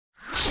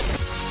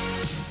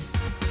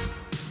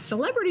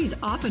Celebrities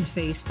often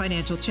face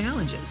financial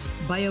challenges.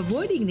 By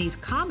avoiding these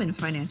common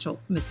financial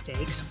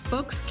mistakes,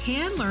 folks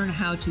can learn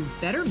how to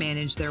better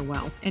manage their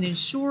wealth and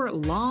ensure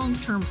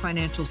long-term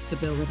financial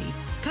stability.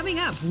 Coming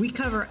up, we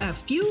cover a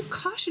few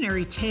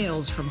cautionary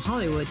tales from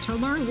Hollywood to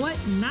learn what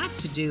not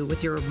to do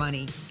with your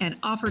money and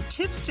offer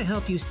tips to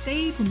help you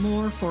save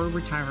more for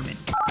retirement.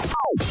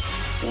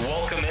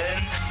 Welcome in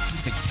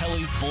to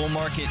Kelly's Bull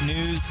Market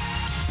News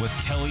with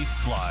Kelly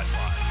Slott.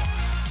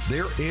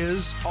 There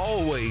is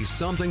always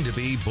something to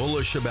be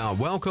bullish about.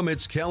 Welcome,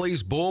 it's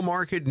Kelly's Bull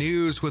Market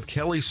News with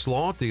Kelly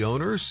Slott, the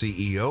owner,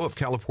 CEO of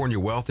California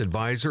Wealth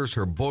Advisors.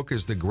 Her book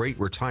is The Great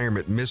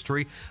Retirement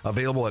Mystery,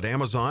 available at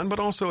Amazon, but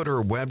also at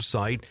her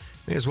website.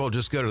 May as well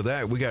just go to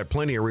that. We got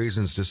plenty of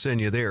reasons to send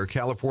you there.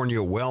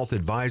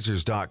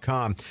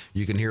 CaliforniaWealthAdvisors.com.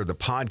 You can hear the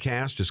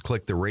podcast. Just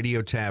click the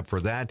radio tab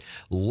for that.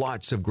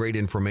 Lots of great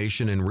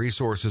information and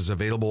resources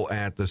available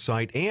at the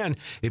site. And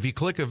if you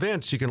click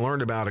events, you can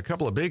learn about a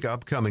couple of big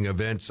upcoming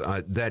events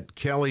that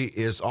Kelly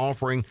is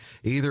offering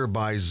either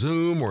by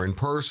Zoom or in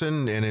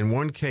person, and in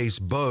one case,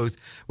 both.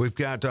 We've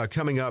got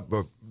coming up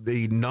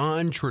the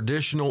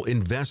non-traditional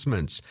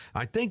investments.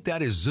 I think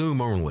that is Zoom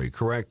only,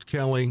 correct,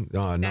 Kelly?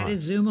 That is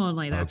Zoom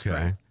only. That's okay.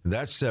 correct.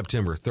 That's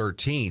September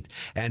 13th.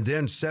 And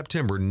then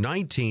September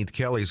 19th,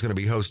 Kelly is going to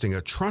be hosting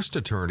a trust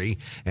attorney,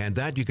 and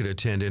that you can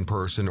attend in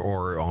person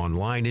or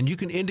online. And you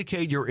can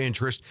indicate your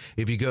interest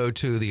if you go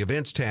to the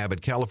events tab at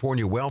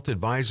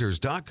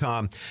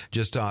CaliforniaWealthAdvisors.com.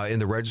 Just in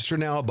the Register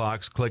Now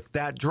box, click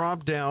that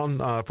drop down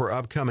for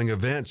upcoming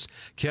events.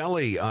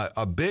 Kelly,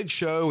 a big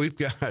show. We've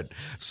got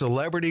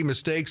celebrity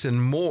mistakes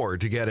and more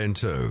to get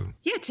into.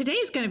 Yeah,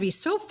 today's going to be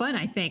so fun,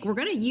 I think. We're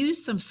going to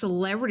use some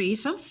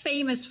celebrities, some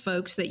famous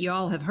folks that you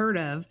all have heard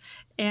of,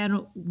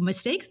 and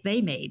mistakes they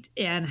made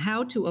and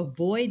how to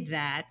avoid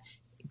that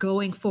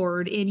going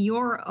forward in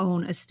your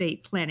own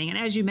estate planning. And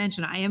as you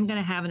mentioned, I am going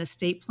to have an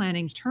estate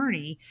planning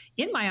attorney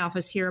in my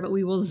office here, but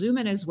we will Zoom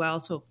in as well.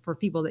 So for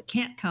people that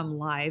can't come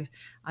live,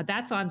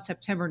 that's on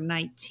September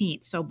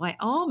 19th. So by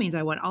all means,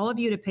 I want all of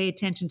you to pay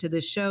attention to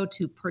this show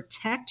to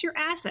protect your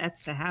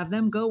assets, to have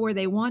them go where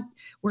you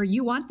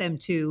want them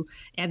to.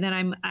 And then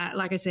I'm,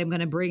 like I said, I'm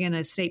going to bring in an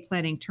estate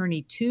planning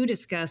attorney to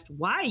discuss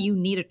why you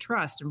need a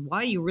trust and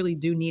why you really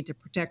do need to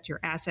protect your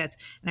assets.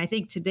 And I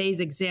think today's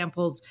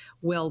examples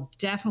will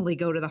definitely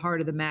go to the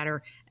heart of the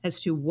matter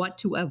as to what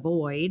to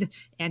avoid.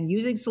 And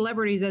using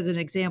celebrities as an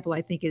example,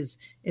 I think is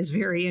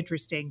very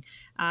interesting.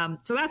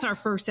 So that's our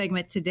first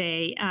segment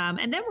today.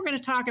 And then we're going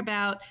to talk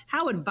about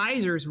how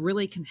advisors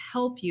really can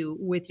help you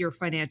with your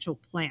financial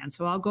plan.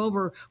 So I'll go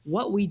over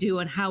what we do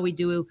and how we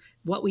do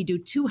what we do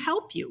to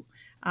help you.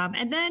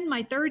 And then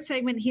my third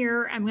segment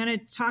here, I'm going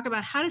to talk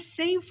about how to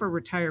save for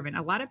retirement.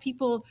 A lot of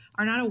people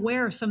are not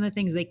aware of some of the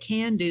things they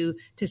can do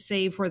to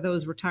save for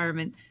those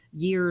retirement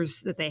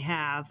years that they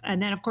have.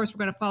 And then, of course, we're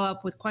going to follow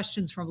up with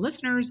questions from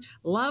listeners.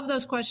 Love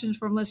those questions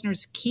from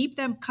listeners. Keep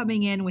them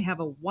coming in. We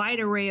have a wide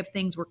array of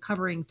things we're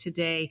covering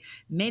today.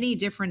 Many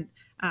different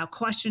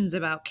questions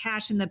about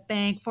cash in the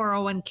bank,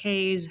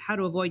 401ks, how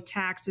to avoid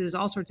taxes,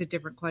 all sorts of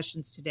different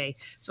questions today.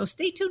 So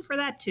stay tuned for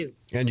that too.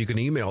 And you can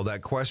email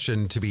that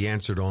question to be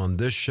answered on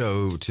this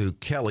show to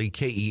Kelly,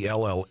 Kelley, at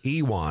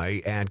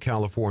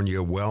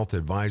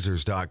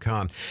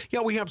CaliforniaWealthAdvisors.com.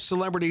 Yeah, we have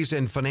celebrities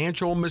and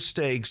financial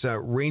mistakes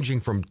ranging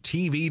from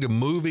TV to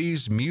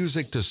movies,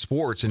 music to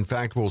sports. In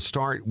fact, we'll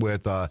start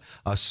with a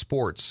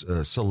sports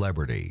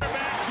celebrity.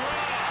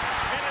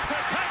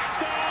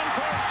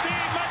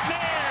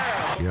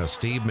 Yeah,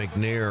 Steve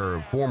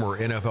McNair, former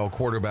NFL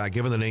quarterback,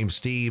 given the name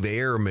Steve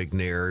Air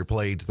McNair,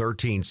 played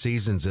 13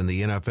 seasons in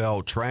the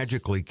NFL,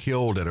 tragically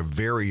killed at a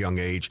very young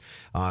age,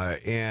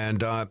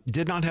 and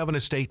did not have an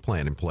estate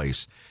plan in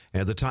place.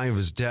 At the time of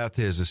his death,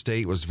 his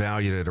estate was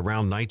valued at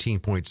around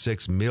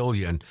 $19.6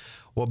 million.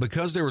 Well,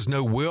 because there was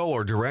no will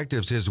or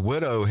directives, his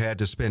widow had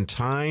to spend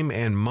time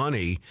and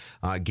money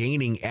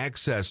gaining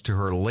access to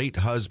her late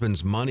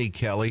husband's money,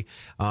 Kelly,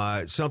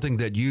 something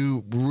that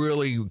you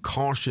really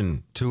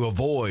caution to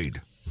avoid.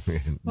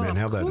 Well,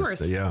 of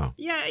course. Yeah,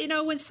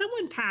 when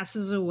someone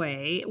passes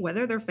away,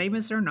 whether they're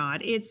famous or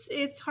not,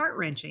 it's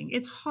heart-wrenching.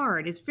 It's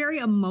hard. It's very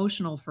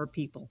emotional for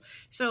people.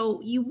 So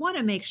you want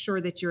to make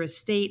sure that your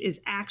estate is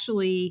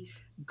actually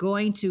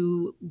going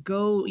to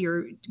go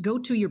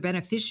to your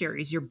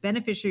beneficiaries. Your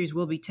beneficiaries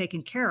will be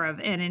taken care of.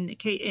 And in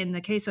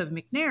the case of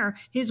McNair,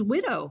 his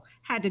widow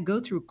had to go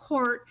through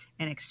court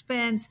and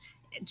expense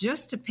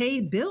just to pay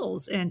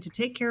bills and to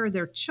take care of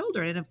their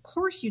children. And of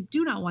course, you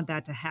do not want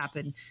that to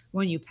happen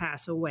when you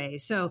pass away.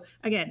 So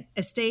again,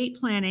 estate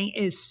planning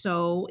is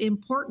so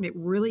important. It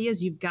really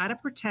is. You've got to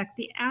protect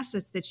the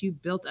assets that you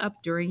built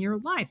up during your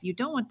life. You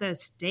don't want the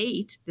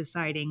estate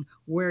deciding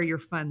where your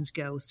funds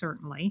go,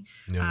 certainly.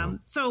 No.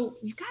 So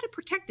you've got to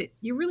protect it.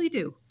 You really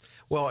do.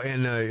 Well,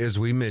 and as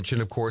we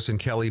mentioned, of course, and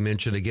Kelly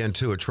mentioned again,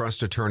 too, a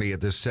trust attorney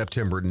at this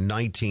September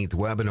 19th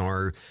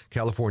webinar,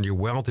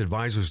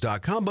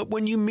 CaliforniaWealthAdvisors.com. But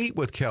when you meet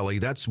with Kelly,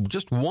 that's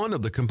just one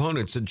of the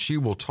components that she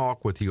will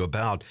talk with you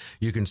about.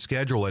 You can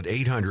schedule at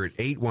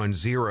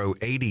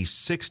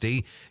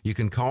 800-810-8060. You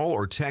can call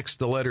or text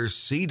the letters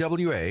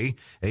CWA,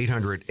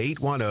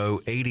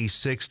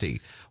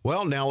 800-810-8060.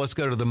 Well, now let's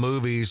go to the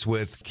movies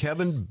with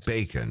Kevin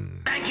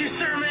Bacon. Thank you,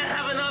 sir. May I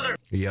have another?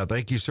 Yeah,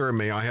 thank you, sir.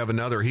 May I have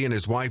another? He and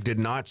his wife did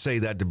not say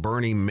that to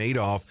Bernie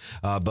Madoff,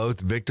 both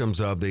victims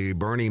of the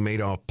Bernie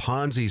Madoff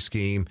Ponzi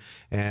scheme.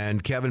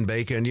 And Kevin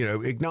Bacon,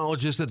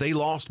 acknowledges that they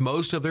lost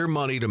most of their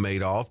money to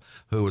Madoff,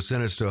 who was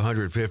sentenced to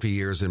 150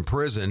 years in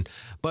prison.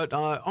 But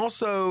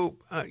also,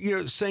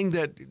 saying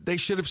that they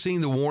should have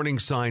seen the warning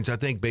signs, I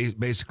think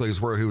basically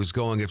is where he was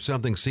going. If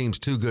something seems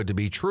too good to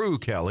be true,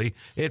 Kelly,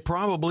 it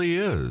probably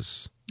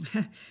is.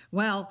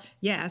 Well,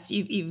 yes,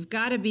 you've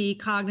got to be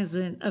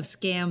cognizant of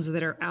scams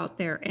that are out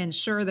there. And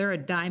sure, they're a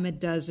dime a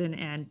dozen.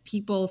 And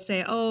people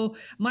say, oh,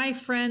 my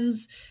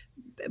friend's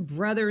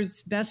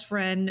brother's best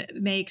friend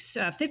makes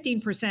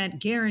 15%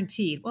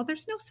 guaranteed. Well,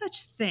 there's no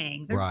such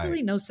thing. There's Right.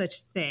 really no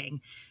such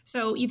thing.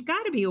 So you've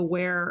got to be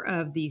aware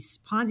of these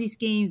Ponzi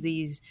schemes,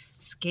 these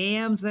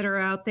scams that are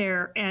out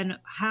there. And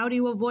how do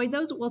you avoid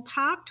those? Well,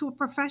 talk to a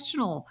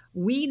professional.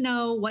 We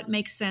know what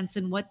makes sense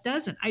and what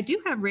doesn't. I do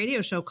have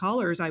radio show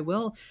callers, I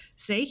will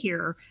say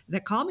here,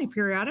 that call me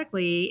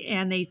periodically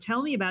and they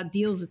tell me about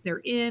deals that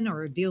they're in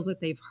or deals that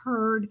they've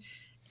heard.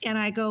 And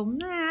I go,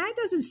 nah, it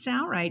doesn't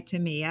sound right to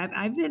me.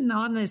 I've been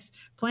on this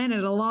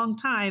planet a long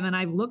time and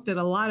I've looked at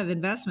a lot of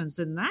investments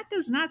and that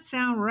does not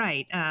sound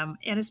right.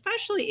 And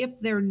especially if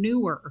they're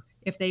newer,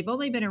 if they've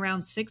only been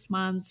around 6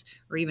 months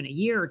or even a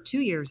year or 2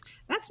 years,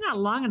 that's not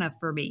long enough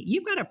for me.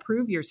 You've got to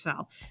prove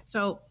yourself.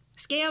 So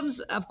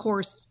scams, of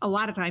course, a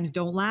lot of times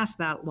don't last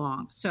that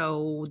long.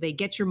 So they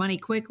get your money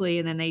quickly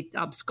and then they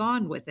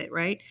abscond with it,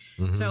 right?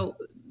 Mm-hmm. So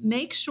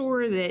make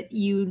sure that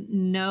you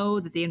know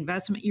that the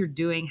investment you're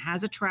doing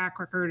has a track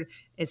record.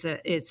 It's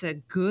a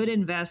good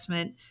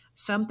investment.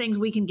 Some things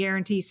we can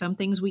guarantee, some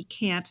things we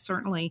can't,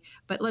 certainly.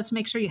 But let's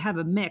make sure you have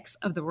a mix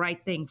of the right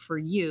thing for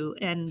you.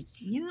 And,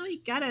 you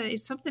gotta,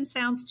 if something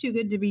sounds too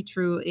good to be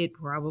true, it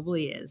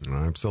probably is.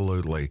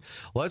 Absolutely.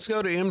 Let's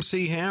go to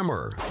MC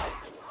Hammer.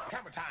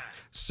 Hammer time.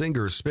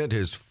 Singer spent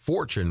his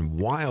fortune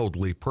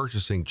wildly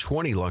purchasing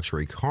 20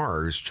 luxury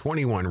cars,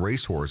 21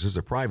 racehorses,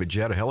 a private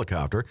jet, a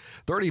helicopter,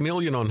 $30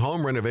 million on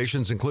home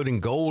renovations, including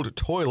gold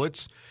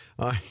toilets.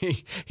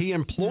 He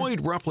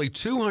employed roughly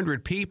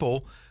 200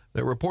 people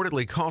that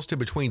reportedly cost him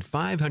between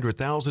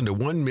 $500,000 to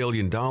 $1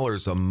 million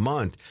a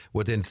month.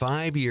 Within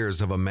 5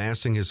 years of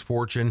amassing his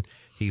fortune,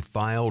 he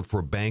filed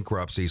for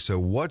bankruptcy. So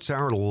what's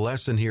our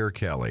lesson here,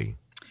 Kelly?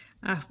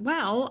 How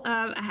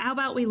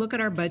about we look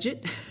at our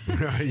budget?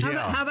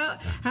 Yeah.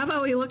 How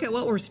about we look at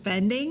what we're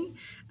spending?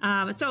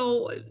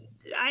 So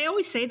I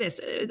always say this.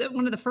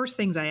 One of the first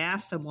things I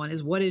ask someone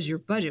is, what is your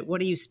budget?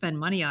 What do you spend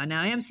money on?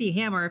 Now, MC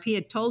Hammer, if he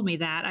had told me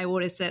that, I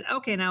would have said,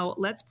 okay, now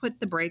let's put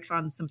the brakes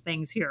on some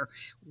things here.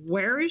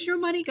 Where is your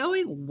money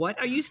going? What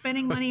are you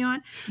spending money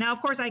on? Now,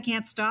 of course, I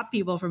can't stop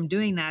people from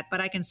doing that,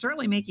 but I can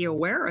certainly make you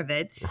aware of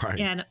it. Right.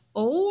 And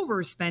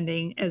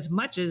overspending as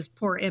much as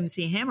poor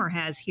MC Hammer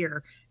has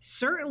here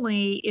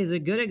certainly is a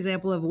good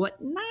example of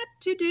what not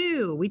to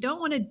do. We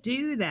don't want to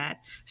do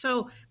that.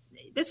 So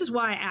this is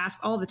why I ask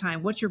all the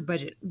time, what's your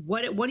budget?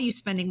 What are you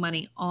spending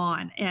money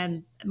on?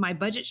 And my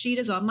budget sheet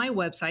is on my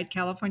website,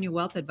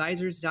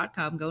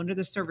 CaliforniaWealthAdvisors.com. Go into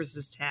the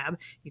services tab.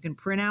 You can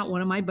print out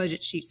one of my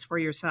budget sheets for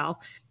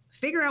yourself.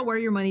 Figure out where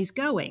your money's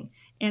going.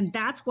 And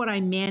that's what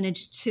I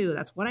manage to.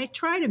 That's what I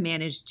try to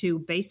manage to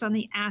based on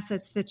the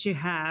assets that you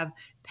have,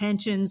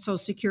 pensions, Social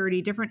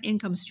Security, different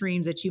income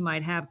streams that you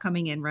might have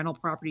coming in, rental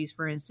properties,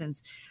 for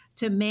instance,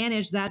 to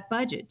manage that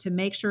budget, to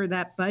make sure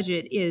that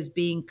budget is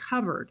being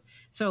covered.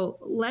 So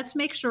let's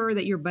make sure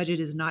that your budget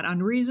is not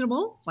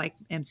unreasonable, like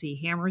MC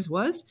Hammer's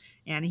was,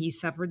 and he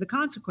suffered the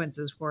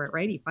consequences for it,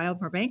 right? He filed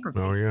for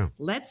bankruptcy. Oh, yeah.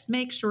 Let's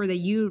make sure that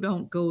you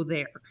don't go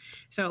there.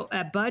 So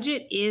a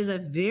budget is a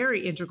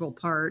very integral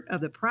part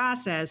of the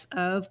process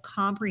of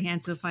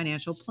comprehensive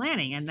financial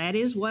planning, and that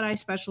is what I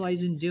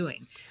specialize in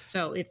doing.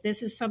 So if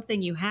this is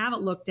something you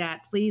haven't looked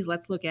at, please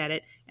let's look at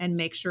it and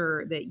make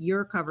sure that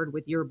you're covered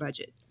with your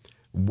budget.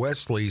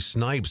 Wesley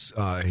Snipes,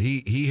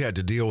 he had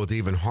to deal with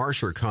even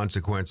harsher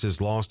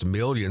consequences, lost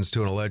millions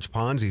to an alleged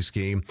Ponzi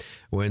scheme.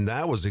 When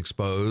that was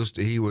exposed,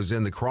 he was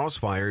in the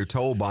crossfire,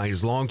 told by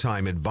his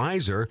longtime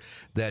advisor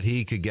that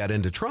he could get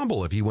into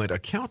trouble if he went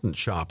accountant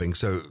shopping.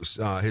 So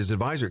his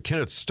advisor,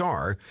 Kenneth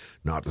Starr,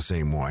 not the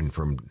same one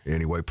from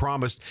anyway,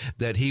 promised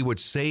that he would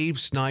save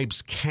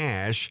Snipes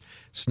cash.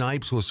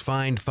 Snipes was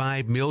fined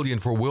 $5 million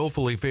for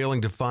willfully failing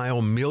to file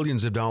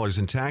millions of dollars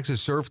in taxes,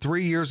 served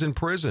 3 years in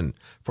prison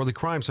for the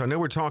crime. So I know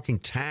we're talking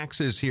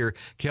taxes here,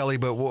 Kelly,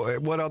 but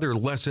what other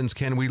lessons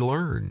can we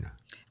learn?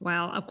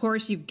 Well, of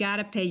course, you've got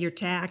to pay your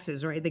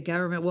taxes, right? The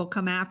government will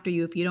come after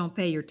you if you don't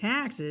pay your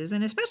taxes.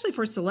 And especially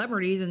for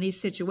celebrities in these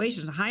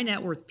situations, high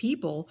net worth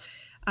people,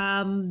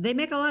 they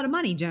make a lot of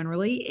money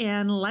generally,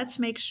 and let's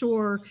make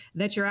sure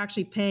that you're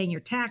actually paying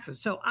your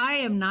taxes. So I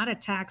am not a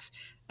tax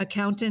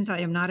accountant. I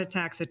am not a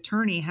tax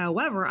attorney.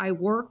 However, I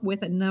work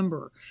with a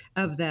number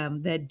of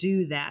them that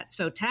do that.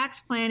 So tax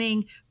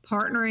planning,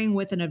 partnering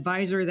with an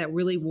advisor that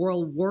really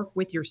will work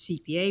with your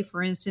CPA,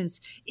 for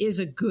instance, is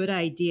a good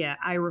idea.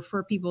 I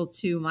refer people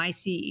to my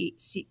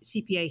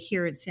CPA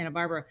here in Santa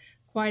Barbara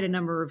quite a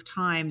number of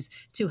times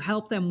to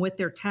help them with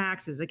their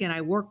taxes. Again,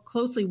 I work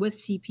closely with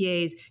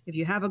CPAs. If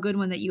you have a good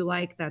one that you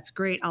like, that's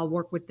great. I'll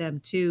work with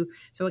them too.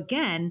 So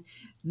again,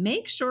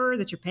 make sure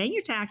that you're paying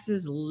your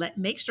taxes.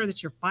 Make sure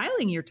that you're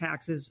filing your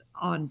taxes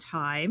on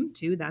time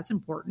too. That's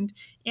important.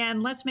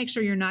 And let's make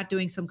sure you're not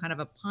doing some kind of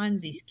a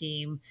Ponzi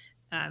scheme.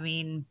 I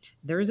mean,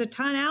 there's a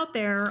ton out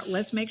there.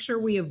 Let's make sure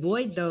we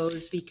avoid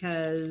those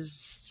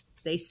because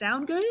they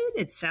sound good.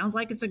 It sounds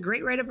like it's a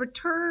great rate of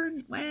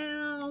return.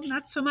 Well,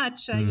 not so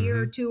much a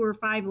year or 2 or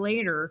 5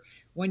 later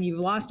when you've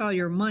lost all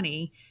your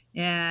money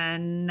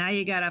and now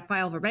you got to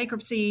file for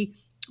bankruptcy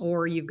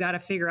or you've got to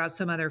figure out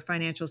some other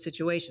financial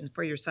situation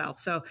for yourself.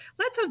 So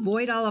let's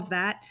avoid all of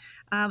that.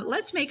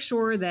 Let's make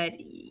sure that,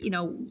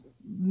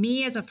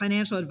 me as a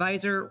financial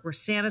advisor, we're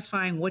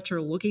satisfying what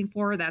you're looking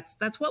for.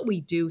 That's what we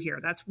do here.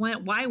 That's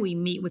why we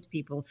meet with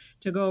people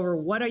to go over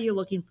what are you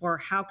looking for?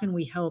 How can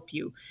we help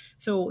you?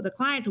 So the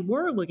clients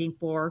we're looking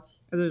for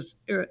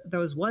are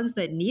those ones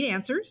that need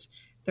answers.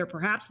 They're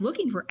perhaps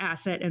looking for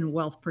asset and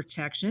wealth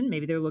protection.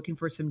 Maybe they're looking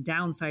for some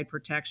downside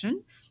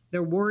protection.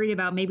 They're worried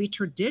about maybe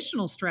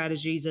traditional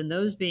strategies, and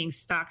those being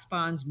stocks,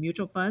 bonds,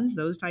 mutual funds,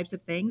 those types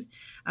of things.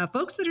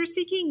 Folks that are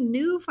seeking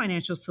new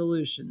financial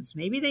solutions.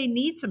 Maybe they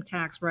need some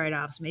tax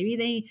write-offs. Maybe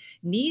they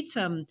need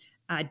some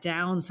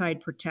downside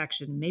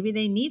protection. Maybe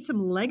they need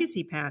some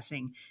legacy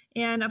passing.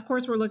 And of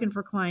course, we're looking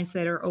for clients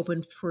that are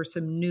open for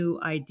some new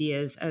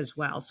ideas as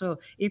well. So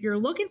if you're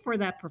looking for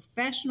that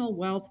professional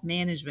wealth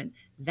management,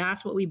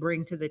 that's what we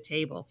bring to the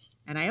table.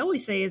 And I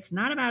always say it's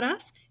not about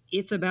us.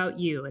 It's about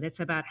you, and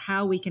it's about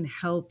how we can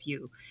help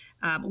you.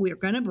 We're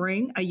going to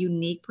bring a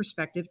unique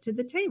perspective to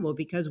the table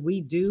because we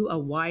do a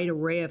wide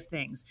array of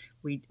things.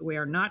 We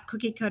are not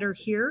cookie cutter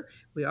here.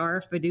 We are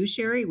a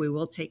fiduciary. We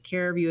will take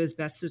care of you as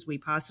best as we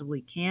possibly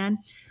can.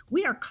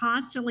 We are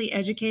constantly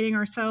educating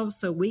ourselves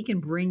so we can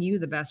bring you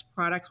the best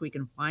products we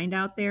can find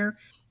out there.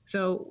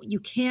 So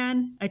you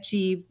can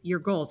achieve your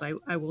goals. I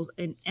will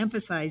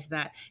emphasize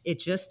that. It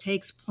just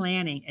takes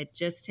planning. It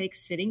just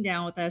takes sitting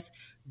down with us,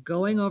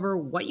 going over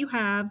what you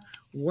have,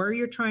 where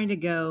you're trying to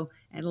go,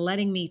 and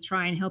letting me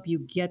try and help you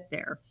get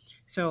there.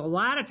 So a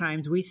lot of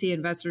times we see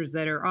investors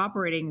that are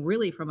operating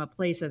really from a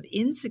place of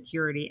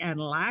insecurity and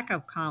lack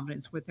of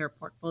confidence with their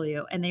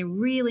portfolio, and they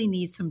really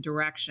need some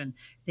direction.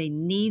 They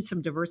need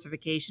some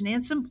diversification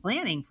and some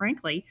planning,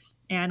 frankly.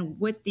 And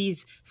with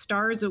these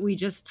stars that we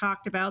just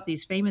talked about,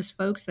 these famous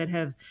folks that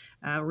have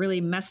really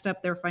messed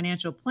up their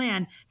financial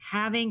plan,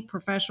 having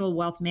professional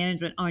wealth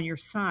management on your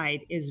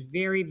side is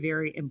very,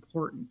 very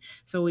important.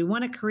 So we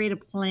want to create a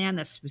plan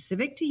that's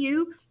specific to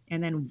you.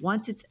 And then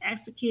once it's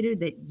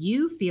executed, that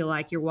you feel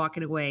like you're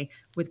walking away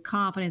with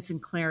confidence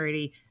and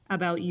clarity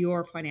about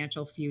your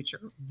financial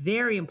future.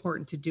 Very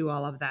important to do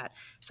all of that.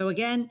 So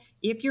again,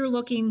 if you're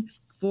looking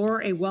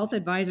for a wealth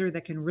advisor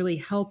that can really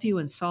help you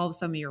and solve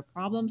some of your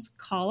problems,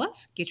 call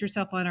us, get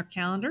yourself on our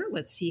calendar.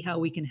 Let's see how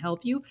we can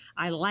help you.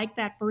 I like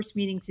that first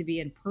meeting to be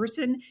in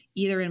person,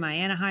 either in my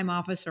Anaheim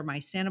office or my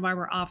Santa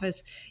Barbara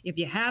office. If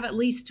you have at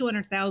least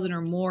 $200,000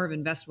 or more of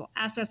investable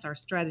assets, our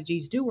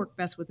strategies do work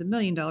best with $1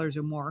 million or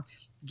more.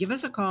 Give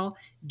us a call,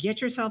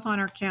 get yourself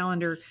on our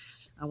calendar.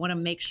 I want to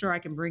make sure I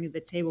can bring to the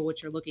table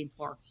what you're looking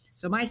for.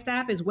 So my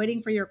staff is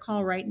waiting for your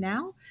call right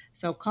now.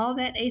 So call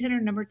that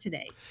 800 number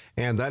today.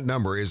 And that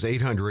number is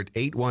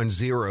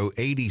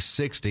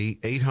 800-810-8060,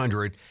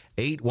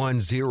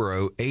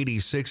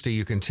 800-810-8060.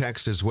 You can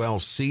text as well,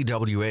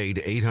 CWA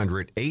to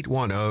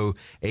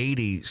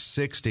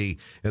 800-810-8060.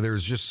 And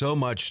there's just so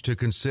much to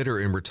consider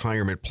in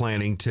retirement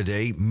planning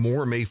today.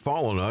 More may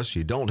fall on us.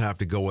 You don't have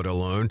to go it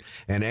alone.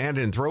 And add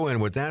and throw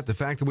in with that the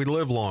fact that we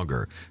live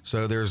longer.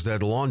 So there's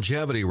that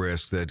longevity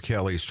risk that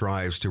Kelly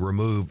strives to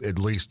remove, at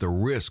least the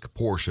risk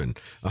portion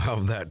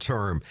of that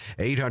term.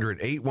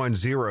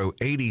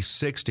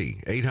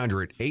 800-810-8060,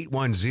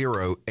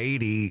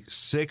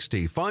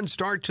 800-810-8060. Fun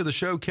start to the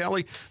show,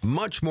 Kelly.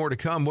 Much more to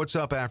come. What's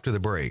up after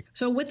the break?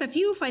 So with a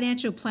few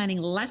financial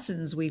planning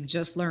lessons we've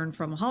just learned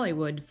from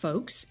Hollywood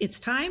folks, it's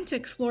time to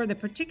explore the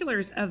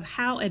particulars of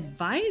how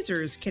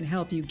advisors can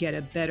help you get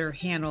a better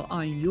handle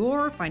on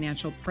your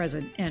financial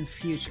present and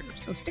future.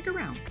 So stick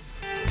around.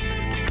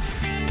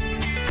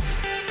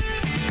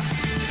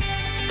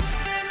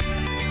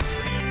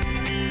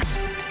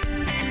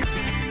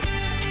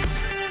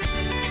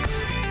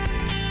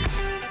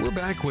 We're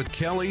back with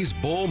Kelly's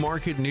Bull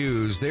Market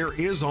News. There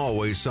is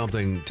always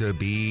something to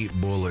be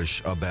bullish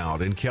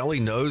about, and Kelly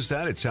knows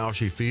that. It's how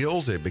she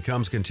feels. It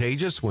becomes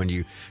contagious when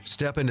you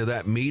step into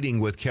that meeting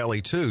with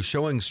Kelly, too,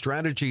 showing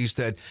strategies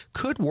that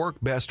could work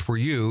best for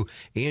you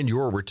in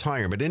your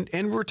retirement.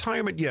 And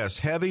retirement, yes,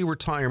 heavy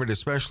retirement,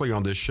 especially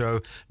on this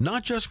show.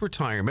 Not just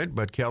retirement,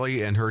 but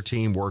Kelly and her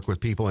team work with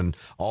people in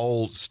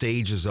all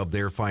stages of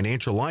their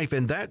financial life,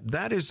 and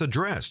that is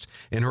addressed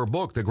in her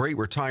book, The Great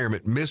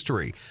Retirement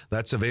Mystery.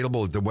 That's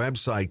available at the website,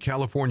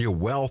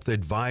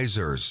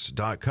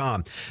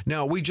 CaliforniaWealthAdvisors.com.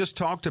 Now, we just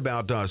talked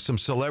about some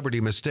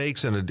celebrity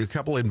mistakes, and a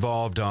couple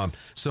involved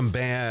some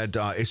bad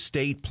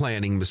estate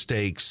planning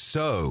mistakes.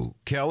 So,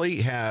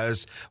 Kelly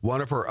has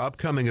one of her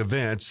upcoming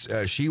events.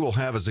 She will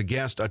have as a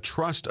guest a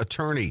trust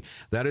attorney.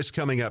 That is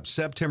coming up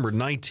September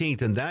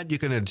 19th, and that you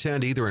can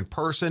attend either in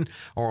person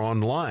or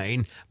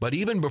online. But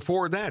even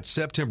before that,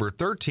 September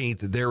 13th,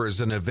 there is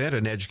an event,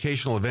 an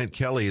educational event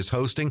Kelly is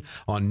hosting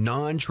on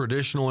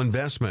non-traditional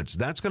investments.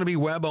 That's going to be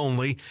web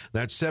only.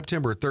 That's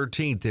September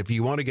 13th. If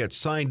you want to get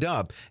signed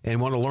up and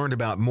want to learn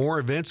about more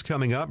events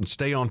coming up and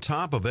stay on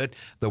top of it,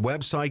 the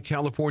website,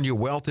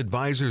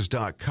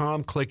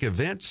 CaliforniaWealthAdvisors.com, click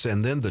events,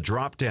 and then the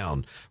drop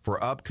down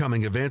for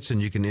upcoming events,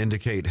 and you can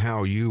indicate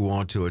how you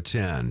want to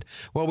attend.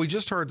 Well, we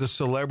just heard the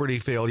celebrity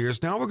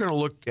failures. Now we're going to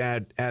look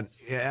at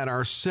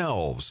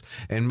ourselves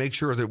and make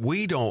sure that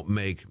we don't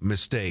make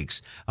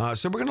mistakes.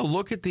 So we're going to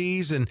look at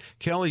these, and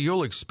Kelly,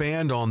 you'll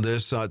expand on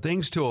this,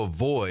 things to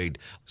avoid.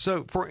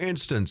 So, for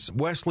instance,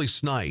 Wesley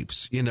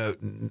Snipes,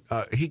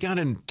 he got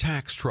in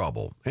tax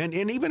trouble. And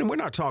even we're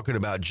not talking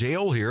about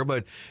jail here,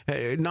 but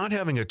not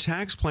having a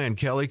tax plan,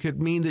 Kelly,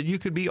 could mean that you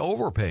could be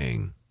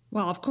overpaying.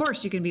 Well, of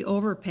course, you can be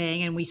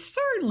overpaying, and we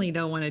certainly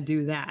don't want to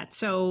do that.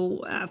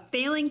 So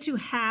failing to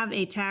have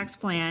a tax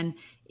plan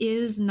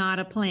is not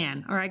a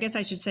plan, or I guess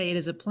I should say it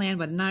is a plan,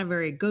 but not a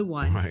very good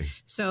one. Right.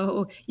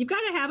 So you've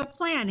got to have a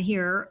plan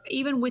here,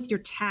 even with your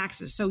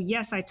taxes. So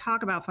yes, I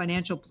talk about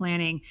financial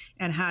planning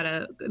and how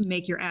to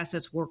make your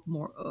assets work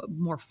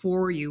more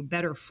for you,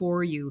 better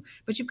for you.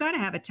 But you've got to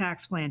have a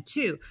tax plan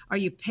too. Are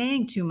you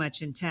paying too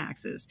much in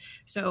taxes?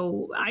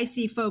 So I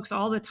see folks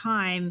all the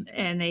time,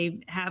 and they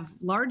have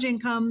large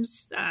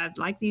incomes,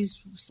 like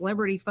these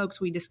celebrity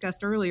folks we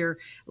discussed earlier,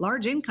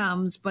 large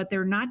incomes, but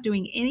they're not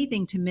doing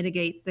anything to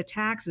mitigate the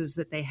taxes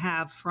that they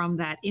have from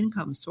that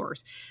income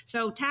source.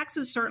 So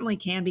taxes certainly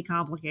can be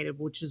complicated,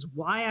 which is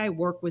why I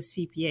work with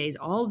CPAs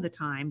all the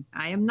time.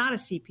 I am not a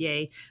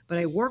CPA, but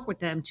I work with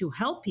them to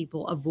help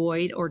people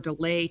avoid or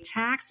delay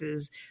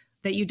taxes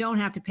that you don't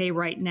have to pay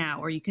right now,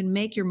 or you can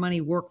make your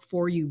money work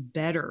for you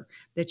better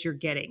that you're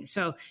getting.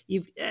 So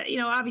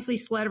obviously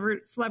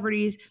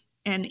celebrities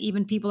and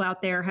even people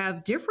out there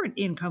have different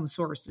income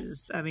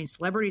sources. I mean,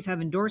 celebrities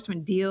have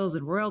endorsement deals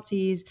and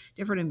royalties,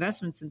 different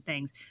investments and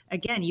things.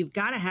 Again, you've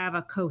got to have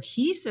a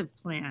cohesive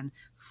plan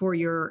for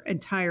your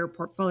entire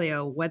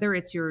portfolio, whether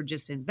it's your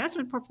just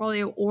investment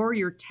portfolio or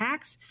your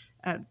tax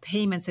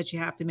payments that you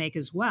have to make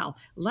as well.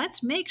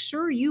 Let's make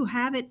sure you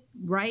have it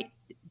right,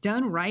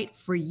 done right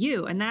for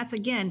you. And that's,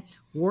 again,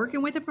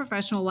 working with a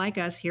professional like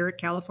us here at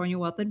California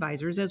Wealth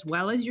Advisors, as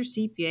well as your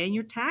CPA and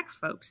your tax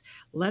folks.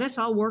 Let us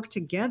all work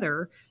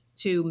together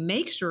to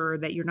make sure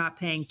that you're not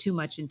paying too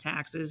much in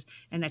taxes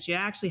and that you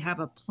actually have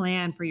a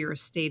plan for your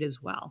estate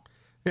as well.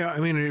 Yeah,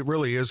 I mean, it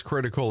really is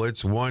critical.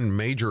 It's one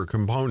major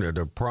component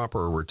of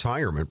proper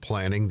retirement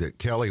planning that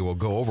Kelly will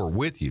go over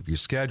with you. If you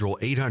schedule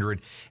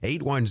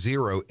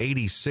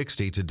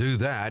 800-810-8060 to do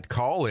that,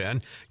 call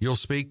in. You'll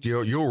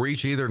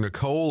reach either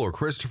Nicole or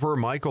Christopher,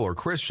 Michael or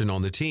Christian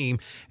on the team,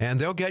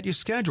 and they'll get you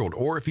scheduled.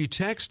 Or if you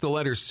text the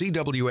letter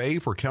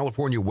CWA for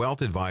California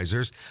Wealth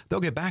Advisors, they'll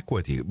get back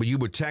with you. But you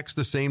would text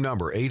the same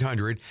number,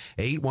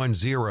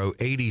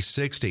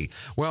 800-810-8060.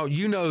 Well,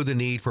 you know the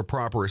need for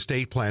proper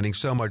estate planning,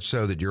 so much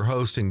so that your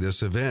host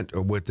this event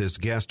with this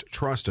guest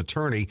trust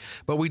attorney.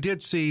 But we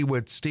did see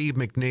with Steve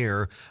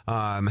McNair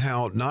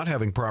how not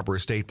having proper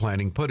estate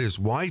planning put his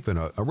wife in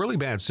a really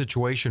bad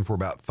situation for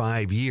about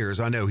 5 years.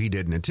 I know he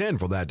didn't intend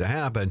for that to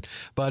happen,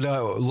 but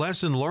a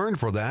lesson learned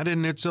for that,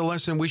 and it's a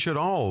lesson we should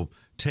all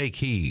take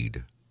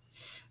heed.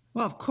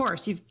 Well, of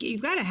course,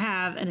 you've got to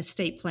have an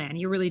estate plan.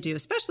 You really do,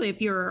 especially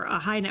if you're a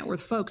high net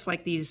worth folks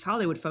like these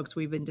Hollywood folks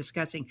we've been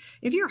discussing.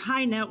 If you're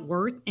high net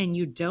worth and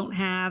you don't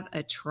have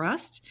a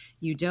trust,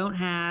 you don't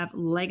have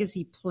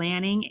legacy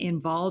planning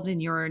involved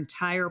in your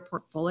entire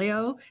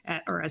portfolio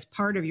or as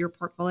part of your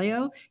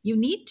portfolio, you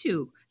need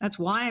to. That's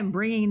why I'm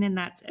bringing in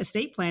that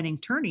estate planning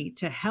attorney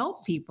to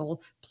help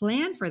people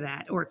plan for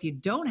that. Or if you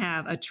don't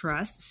have a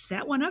trust,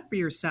 set one up for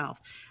yourself.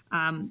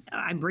 I'm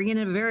bringing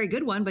in a very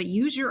good one, but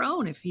use your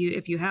own if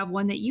you have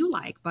one that you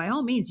like. By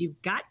all means,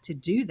 you've got to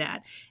do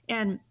that.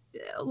 And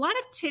a lot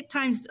of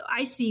times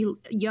I see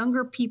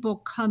younger people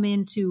come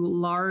into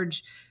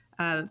large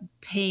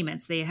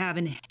payments. They have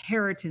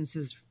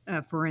inheritances,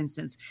 for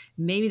instance.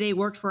 Maybe they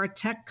worked for a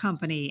tech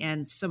company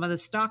and some of the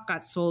stock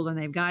got sold and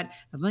they've got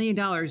 $1 million,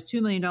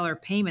 $2 million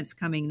payments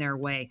coming their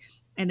way.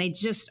 and they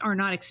just are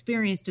not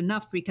experienced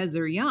enough because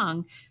they're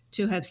young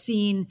to have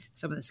seen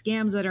some of the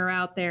scams that are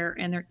out there,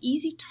 and they're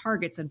easy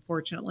targets,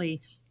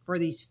 unfortunately, for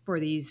these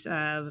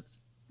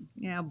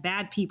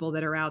bad people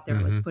that are out there.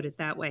 Let's put it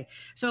that way.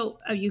 So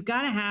you've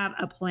got to have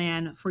a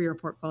plan for your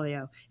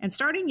portfolio. And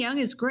starting young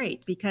is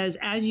great because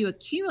as you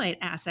accumulate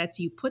assets,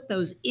 you put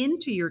those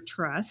into your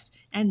trust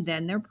and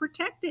then they're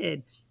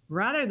protected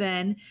rather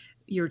than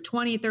you're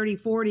 20, 30,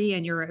 40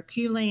 and you're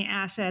accumulating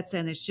assets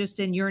and it's just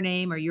in your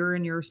name or you're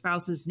in your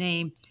spouse's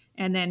name.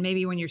 And then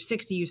maybe when you're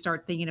 60, you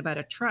start thinking about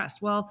a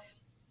trust. Well,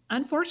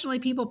 unfortunately,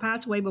 people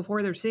pass away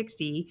before they're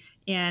 60.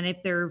 And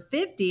if they're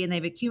 50 and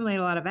they've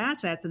accumulated a lot of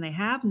assets and they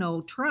have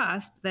no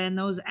trust, then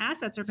those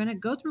assets are going to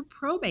go through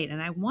probate.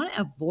 And I want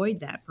to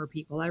avoid that for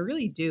people. I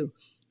really do.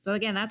 So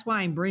again, that's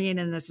why I'm bringing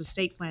in this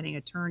estate planning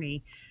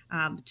attorney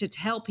to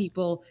help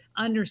people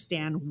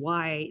understand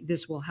why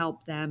this will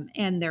help them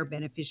and their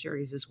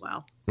beneficiaries as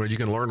well. Well, you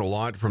can learn a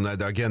lot from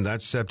that. Again,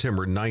 that's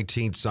September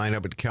 19th. Sign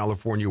up at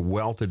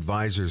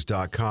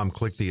CaliforniaWealthAdvisors.com.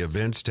 Click the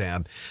events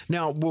tab.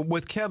 Now,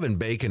 with Kevin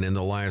Bacon in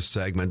the last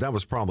segment, that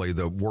was probably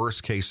the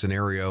worst case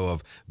scenario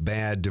of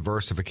bad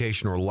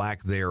diversification or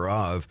lack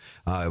thereof,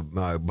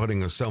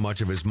 putting so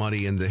much of his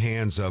money in the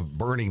hands of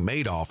Bernie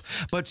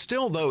Madoff. But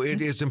still, though,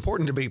 it is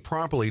important to be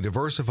properly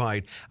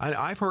diversified.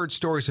 I've heard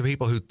stories of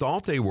people who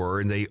thought they were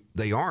and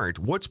they aren't.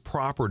 What's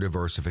proper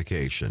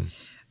diversification?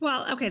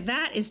 Well, okay,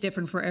 that is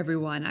different for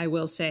everyone, I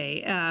will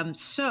say.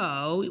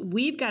 So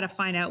we've got to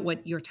find out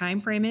what your time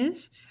frame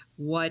is,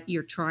 what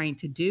you're trying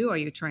to do. Are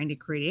you trying to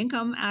create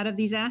income out of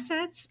these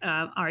assets?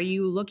 Are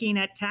you looking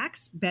at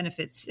tax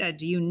benefits?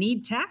 Do you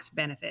need tax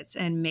benefits?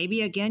 And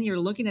maybe, again, you're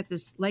looking at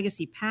this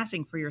legacy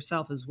passing for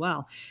yourself as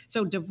well.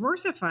 So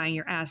diversifying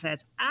your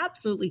assets,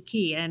 absolutely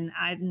key. And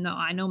I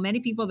know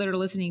many people that are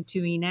listening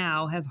to me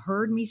now have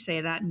heard me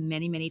say that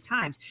many, many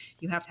times.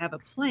 You have to have a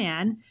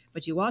plan,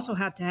 but you also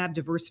have to have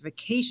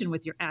diversification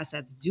with your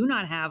assets. Do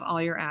not have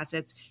all your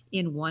assets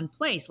in one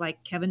place,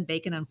 like Kevin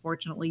Bacon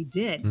unfortunately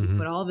did. He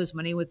put all of his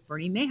money with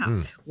Bernie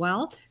Madoff.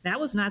 Well, that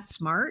was not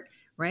smart,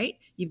 right?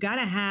 You've got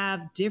to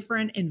have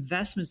different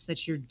investments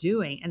that you're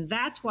doing. And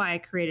that's why I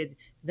created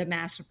the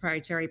master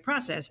proprietary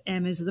process.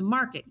 M is the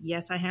market.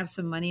 Yes, I have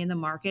some money in the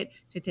market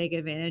to take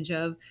advantage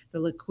of the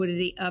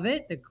liquidity of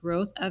it, the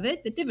growth of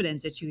it, the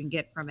dividends that you can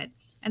get from it.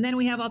 And then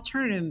we have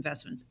alternative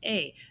investments.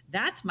 A,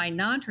 that's my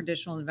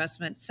non-traditional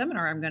investment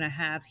seminar I'm going to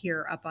have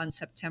here up on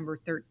September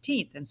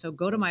 13th. And so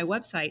go to my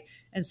website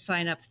and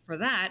sign up for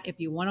that if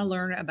you want to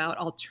learn about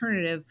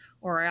alternative,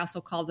 or I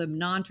also call them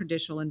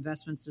non-traditional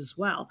investments as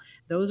well.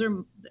 Those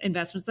are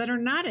investments that are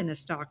not in the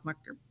stock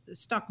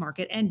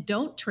market and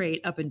don't trade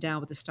up and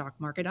down with the stock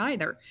market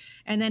either.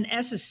 And then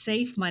S is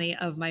safe money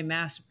of my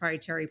master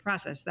proprietary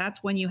process.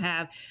 That's when you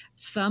have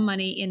some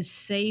money in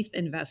safe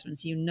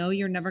investments. You know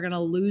you're never going to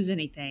lose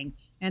anything.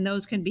 And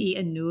those can be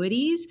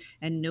annuities.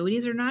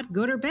 Annuities are not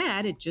good or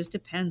bad. It just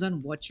depends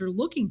on what you're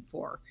looking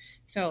for.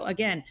 So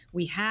again,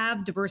 we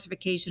have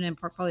diversification in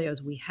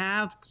portfolios. We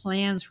have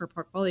plans for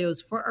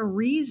portfolios for a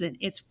reason.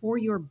 It's for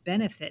your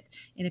benefit.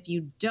 And if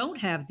you don't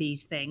have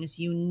these things,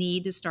 you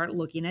need to start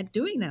looking at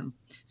doing them.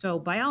 So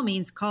by all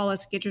means, call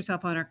us, get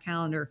yourself on our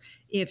calendar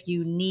if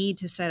you need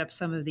to set up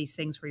some of these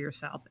things for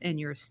yourself and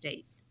your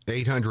estate.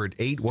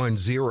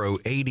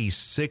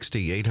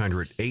 800-810-8060,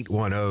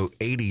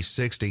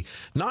 800-810-8060.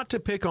 Not to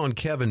pick on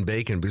Kevin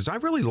Bacon, because I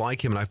really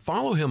like him, and I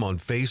follow him on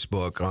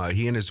Facebook.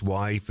 He and his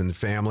wife and the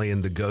family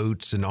and the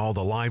goats and all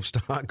the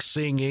livestock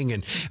singing,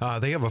 and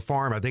they have a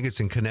farm. I think it's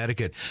in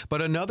Connecticut.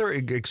 But another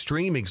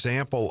extreme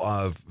example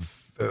of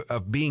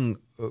being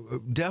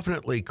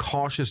definitely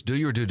cautious, do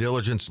your due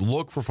diligence,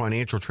 look for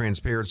financial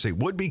transparency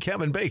would be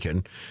Kevin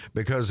Bacon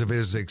because of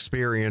his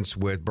experience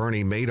with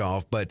Bernie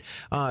Madoff. But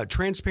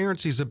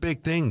transparency is a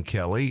big thing,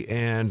 Kelly,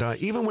 and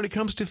even when it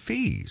comes to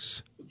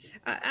fees.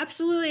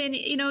 Absolutely. And,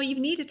 you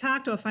need to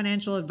talk to a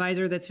financial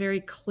advisor that's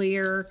very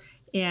clear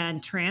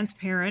and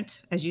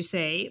transparent, as you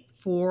say,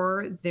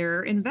 for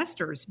their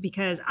investors,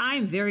 because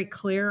I'm very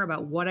clear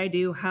about what I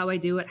do, how I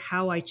do it,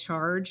 how I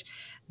charge.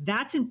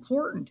 That's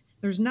important.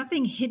 There's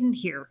nothing hidden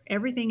here.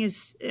 Everything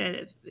is,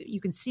 you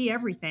can see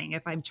everything.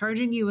 If I'm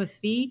charging you a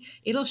fee,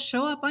 it'll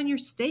show up on your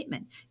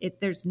statement.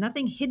 There's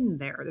nothing hidden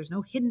there. There's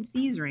no hidden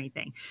fees or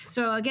anything.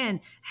 So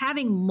again,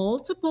 having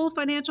multiple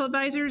financial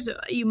advisors,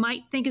 you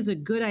might think is a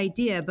good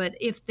idea, but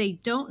if they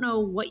don't know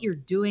what you're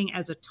doing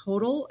as a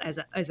total, as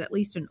at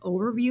least an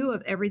overview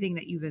of everything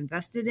that you've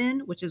invested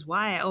in, which is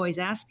why I always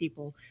ask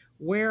people,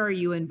 where are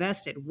you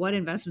invested? What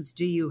investments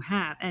do you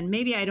have? And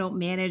maybe I don't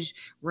manage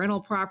rental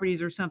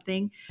properties or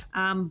something,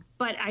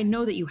 but I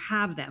know that you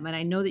have them, and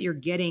I know that you're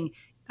getting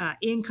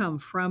income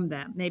from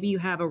them. Maybe you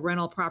have a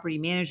rental property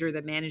manager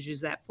that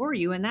manages that for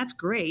you, and that's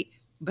great,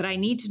 but I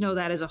need to know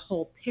that as a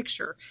whole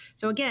picture.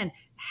 So again,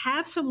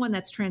 have someone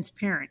that's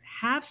transparent,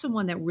 have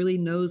someone that really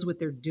knows what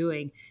they're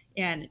doing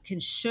and can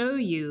show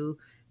you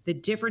the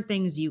different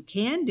things you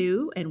can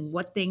do and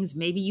what things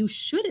maybe you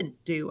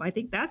shouldn't do. I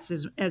think that's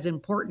as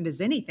important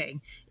as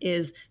anything.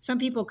 Is some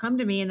people come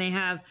to me and they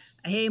have,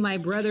 hey, my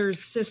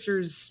brother's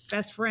sister's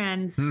best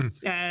friend,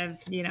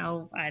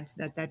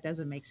 that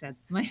doesn't make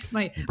sense.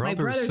 My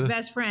brother's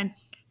best friend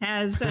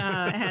has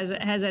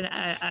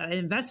an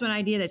investment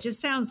idea that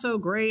just sounds so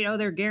great. Oh,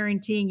 they're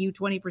guaranteeing you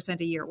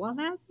 20% a year. Well,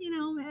 that, I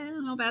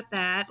don't know about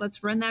that.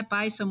 Let's run that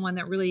by someone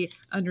that really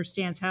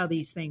understands how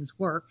these things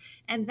work.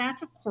 And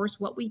that's, of course,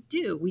 what we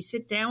do. We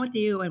sit down with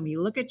you and we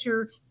look at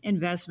your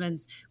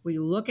investments. We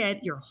look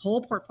at your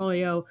whole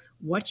portfolio.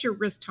 What's your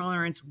risk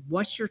tolerance?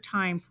 What's your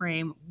time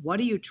frame? What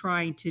are you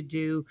trying to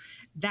do?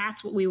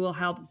 That's what we will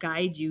help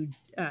guide you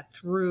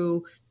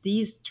through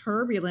these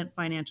turbulent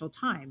financial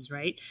times,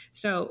 right?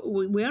 So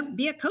we want to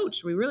be a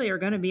coach. We really are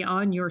going to be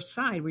on your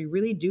side. We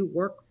really do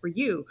work for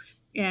you.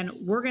 And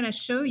we're going to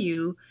show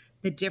you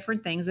the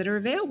different things that are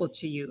available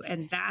to you.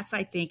 And that's,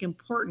 I think,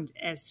 important.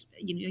 As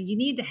you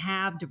need to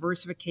have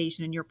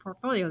diversification in your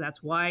portfolio.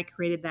 That's why I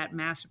created that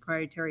master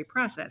proprietary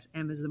process.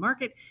 M is the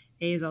market,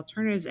 A is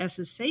alternatives, S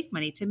is safe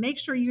money, to make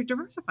sure you're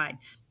diversified,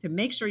 to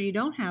make sure you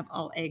don't have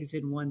all eggs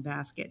in one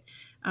basket.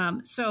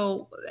 And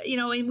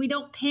we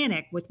don't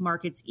panic with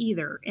markets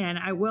either. And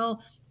I will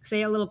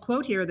say a little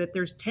quote here that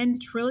there's 10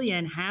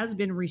 trillion has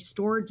been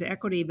restored to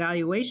equity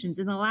valuations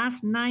in the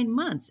last 9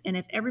 months. And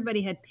if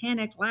everybody had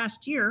panicked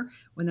last year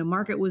when the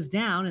market was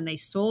down and they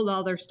sold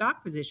all their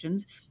stock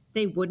positions,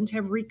 they wouldn't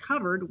have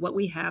recovered what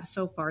we have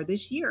so far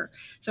this year.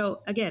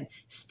 So again,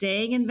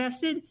 staying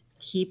invested,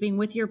 keeping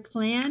with your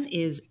plan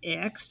is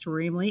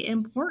extremely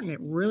important.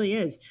 It really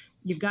is.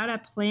 You've got to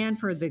plan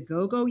for the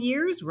go-go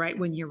years, right?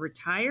 When you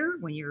retire,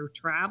 when you're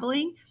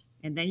traveling,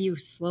 and then you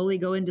slowly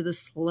go into the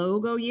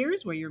slow-go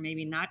years where you're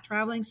maybe not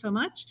traveling so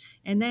much.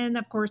 And then,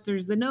 of course,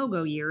 there's the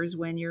no-go years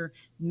when you're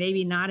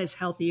maybe not as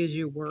healthy as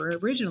you were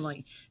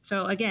originally.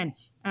 So again,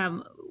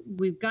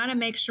 we've got to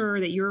make sure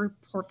that your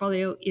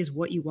portfolio is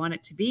what you want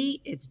it to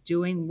be. It's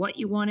doing what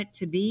you want it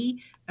to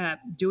be,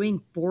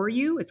 doing for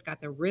you. It's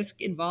got the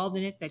risk involved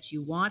in it that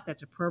you want,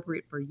 that's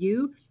appropriate for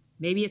you.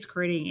 Maybe it's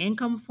creating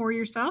income for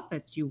yourself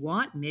that you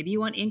want. Maybe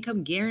you want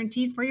income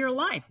guaranteed for your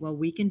life. Well,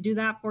 we can do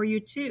that for you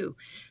too.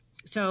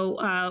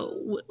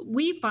 So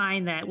we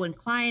find that when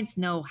clients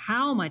know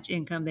how much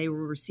income they will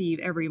receive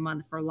every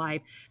month for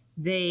life,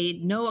 they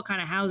know what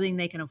kind of housing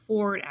they can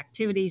afford,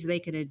 activities they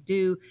can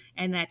do,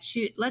 and that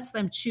lets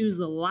them choose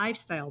the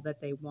lifestyle that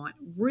they want.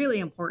 Really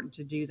important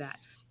to do that.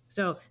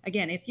 So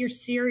again, if you're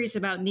serious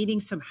about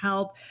needing some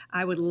help,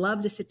 I would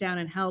love to sit down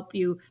and help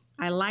you.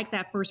 I like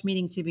that first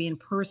meeting to be in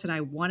person. I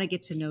want to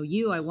get to know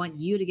you. I want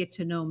you to get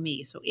to know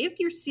me. So if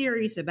you're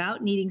serious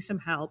about needing some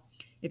help,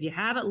 if you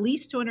have at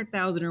least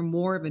 $200,000 or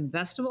more of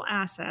investable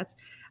assets,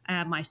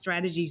 my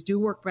strategies do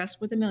work best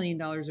with $1 million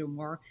or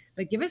more.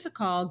 But give us a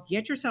call.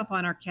 Get yourself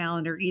on our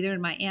calendar, either in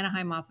my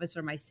Anaheim office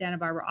or my Santa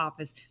Barbara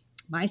office.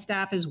 My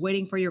staff is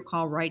waiting for your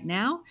call right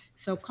now.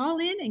 So call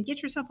in and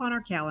get yourself on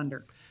our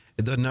calendar.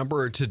 The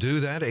number to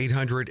do that,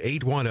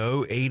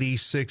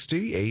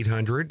 800-810-8060,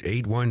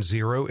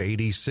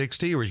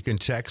 800-810-8060, or you can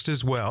text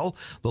as well,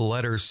 the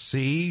letter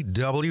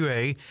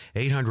CWA,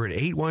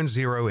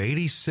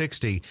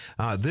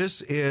 800-810-8060.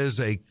 This is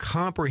a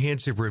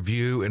comprehensive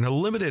review and a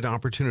limited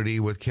opportunity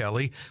with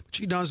Kelly. But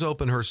she does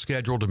open her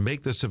schedule to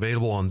make this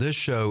available on this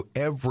show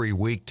every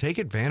week. Take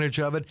advantage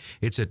of it.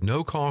 It's at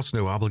no cost,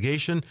 no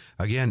obligation.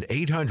 Again,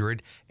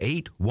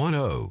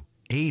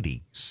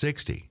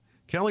 800-810-8060.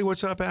 Kelly,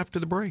 what's up after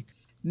the break?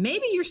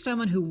 Maybe you're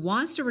someone who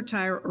wants to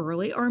retire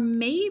early, or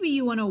maybe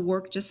you want to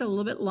work just a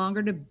little bit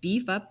longer to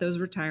beef up those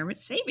retirement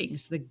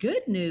savings. The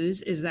good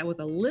news is that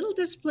with a little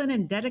discipline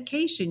and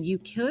dedication, you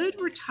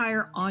could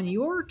retire on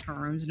your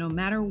terms, no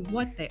matter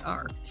what they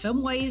are.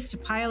 Some ways to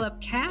pile up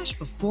cash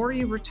before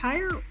you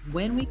retire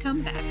when we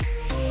come back.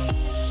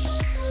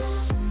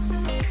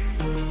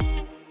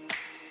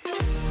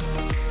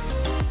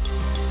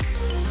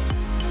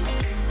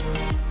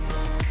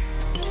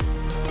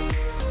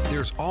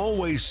 There's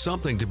always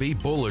something to be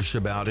bullish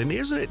about, and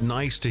isn't it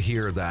nice to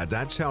hear that?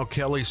 That's how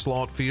Kelly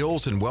Slaught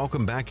feels, and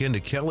welcome back into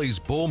Kelly's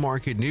Bull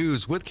Market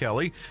News with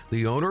Kelly,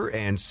 the owner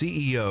and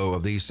CEO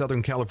of the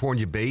Southern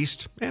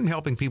California-based, and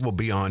helping people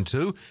beyond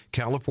too,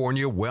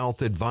 California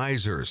Wealth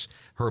Advisors.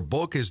 Her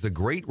book is The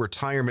Great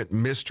Retirement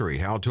Mystery,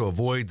 How to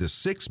Avoid the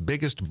 6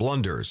 Biggest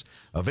Blunders,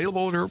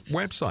 available at her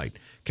website,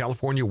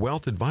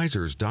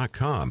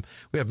 CaliforniaWealthAdvisors.com.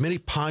 We have many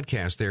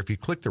podcasts there. If you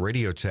click the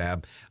radio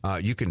tab,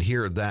 you can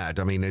hear that.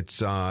 I mean,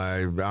 it's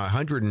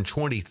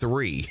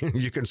 123.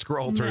 You can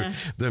scroll through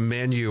the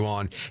menu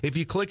on. If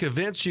you click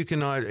events, you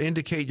can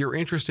indicate your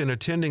interest in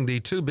attending the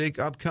 2 big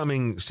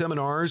upcoming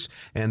seminars,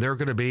 and they're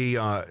going to be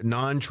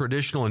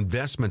non-traditional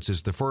investments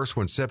is the first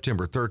one,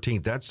 September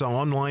 13th. That's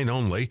online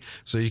only,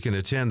 so you can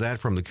attend that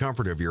from the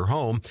comfort of your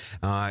home,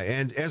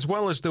 and as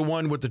well as the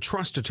one with the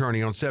trust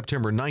attorney on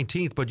September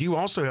 19th. But you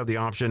also have the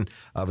option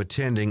of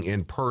attending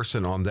in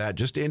person on that.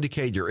 Just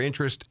indicate your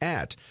interest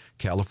at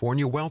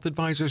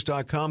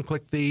CaliforniaWealthAdvisors.com.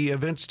 Click the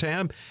events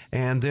tab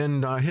and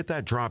then hit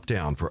that drop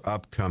down for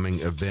upcoming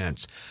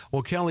events.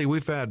 Well, Kelly,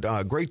 we've had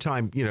a great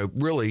time,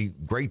 really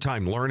great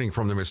time learning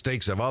from the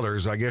mistakes of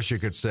others, I guess you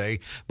could say,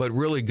 but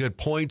really good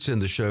points in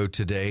the show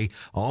today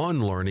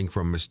on learning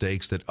from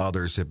mistakes that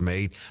others have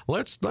made.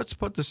 Let's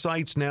put the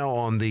sights now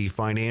on the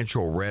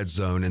financial red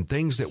zone and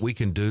things that we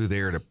can do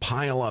there to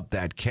pile up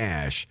that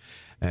cash.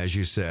 As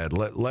you said,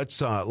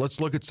 let's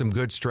look at some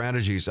good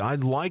strategies. I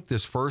like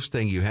this first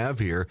thing you have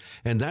here,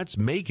 and that's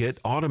make it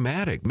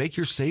automatic. Make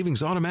your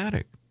savings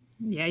automatic.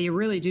 Yeah, you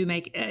really do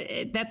make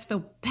that's the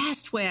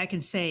best way I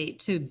can say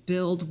to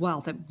build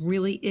wealth. It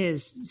really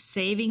is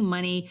saving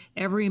money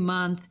every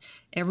month,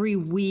 every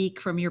week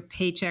from your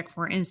paycheck,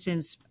 for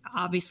instance,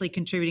 obviously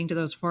contributing to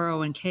those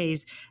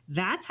 401ks.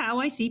 That's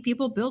how I see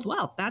people build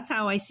wealth. That's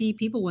how I see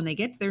people when they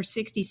get to their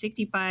 60,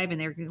 65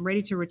 and they're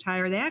ready to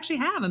retire, they actually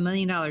have $1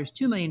 million,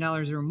 $2 million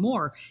or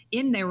more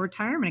in their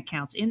retirement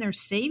accounts, in their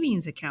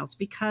savings accounts,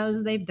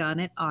 because they've done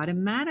it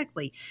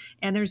automatically.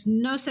 And there's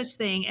no such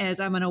thing as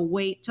I'm going to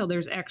wait till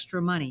there's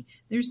extra money.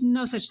 There's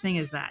no such thing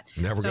as that.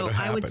 Never going to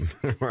happen.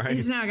 Right?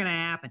 It's not going to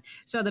happen.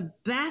 So the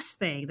best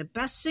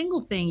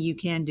single thing you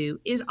can do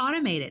is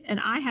automate it. And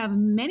I have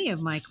many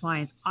of my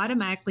clients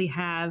automatically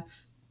have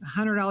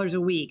 $100 a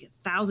week,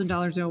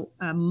 $1,000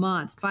 a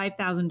month,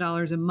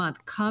 $5,000 a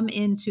month come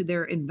into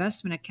their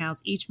investment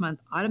accounts each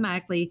month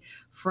automatically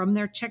from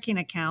their checking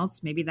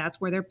accounts. Maybe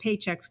that's where their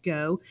paychecks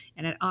go,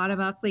 and it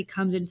automatically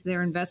comes into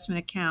their investment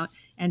account.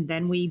 And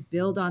then we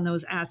build on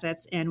those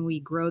assets and we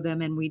grow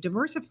them and we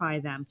diversify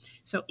them.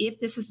 So if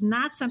this is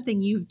not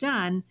something you've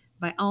done,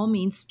 by all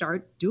means,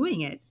 start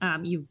doing it.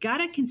 You've got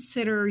to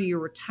consider your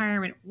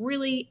retirement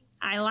really.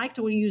 I like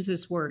to use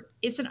this word.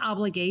 It's an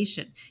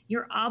obligation.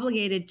 You're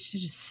obligated to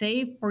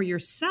save for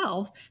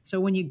yourself. So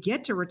when you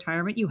get to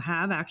retirement, you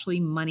have actually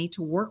money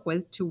to work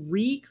with to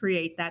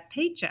recreate that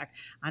paycheck.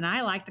 And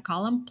I like to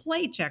call them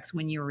play checks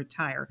when you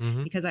retire,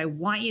 because I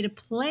want you to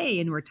play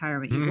in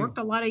retirement. You worked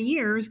a lot of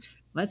years.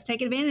 Let's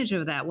take advantage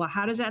of that. Well,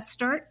 how does that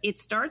start? It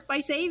starts by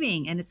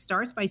saving, and it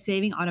starts by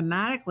saving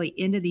automatically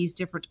into these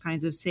different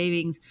kinds of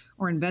savings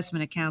or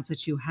investment accounts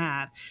that you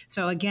have.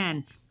 So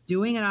again,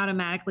 doing it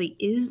automatically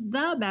is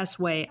the best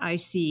way I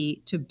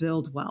see to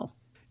build wealth.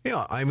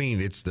 Yeah, I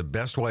mean, it's the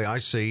best way I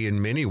see. In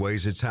many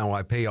ways, it's how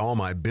I pay all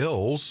my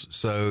bills.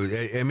 So,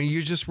 I mean,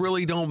 you just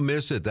really don't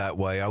miss it that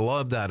way. I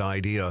love that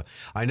idea.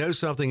 I know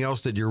something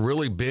else that you're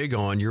really big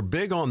on. You're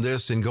big on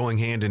this and going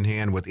hand in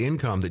hand with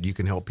income that you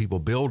can help people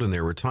build in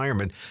their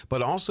retirement,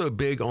 but also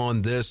big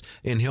on this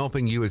in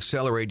helping you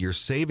accelerate your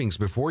savings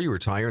before you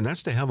retire, and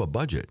that's to have a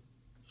budget.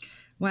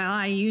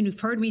 Well, you've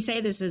heard me say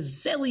this a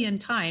zillion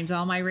times.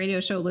 All my radio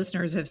show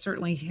listeners have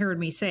certainly heard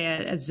me say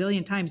it a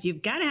zillion times.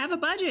 You've got to have a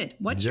budget.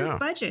 What's your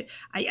budget?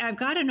 I've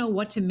got to know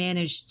what to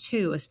manage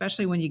too,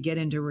 especially when you get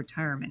into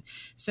retirement.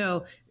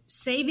 So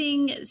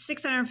saving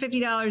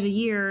 $650 a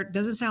year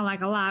doesn't sound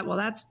like a lot. Well,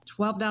 that's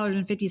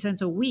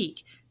 $12.50 a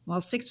week. Well,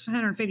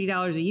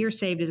 $650 a year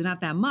saved is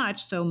not that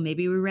much, so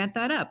maybe we rent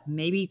that up.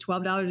 Maybe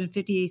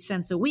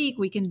 $12.50 a week,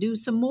 we can do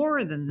some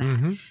more than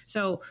that.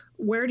 So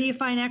where do you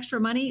find extra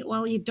money?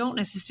 Well, you don't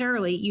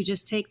necessarily. You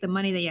just take the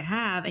money that you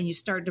have and you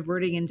start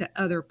diverting into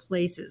other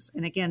places.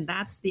 And again,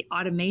 that's the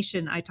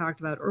automation I talked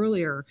about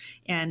earlier,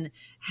 and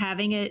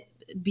having it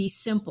be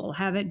simple,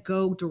 have it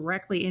go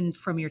directly in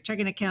from your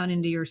checking account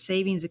into your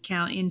savings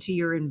account, into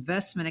your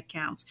investment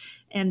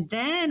accounts. And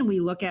then we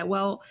look at,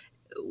 well,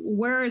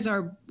 what is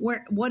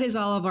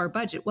all of our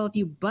budget? Well, if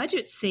you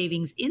budget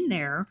savings in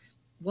there,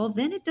 well,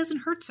 then it doesn't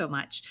hurt so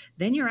much.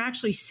 Then you're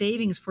actually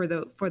savings for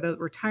the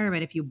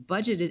retirement if you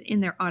budget it in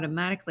there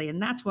automatically. And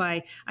that's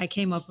why I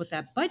came up with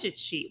that budget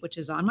sheet, which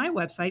is on my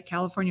website,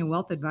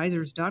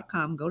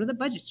 CaliforniaWealthAdvisors.com. Go to the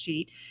budget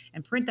sheet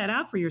and print that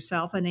out for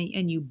yourself.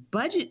 And you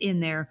budget in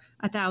there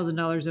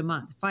 $1,000 a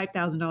month,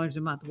 $5,000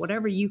 a month,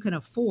 whatever you can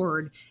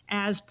afford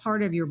as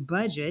part of your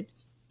budget.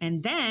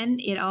 And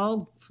then it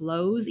all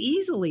flows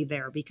easily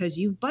there because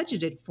you've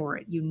budgeted for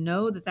it. You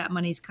know that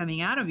money's coming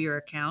out of your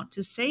account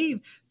to save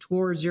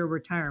towards your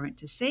retirement,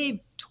 to save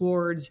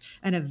towards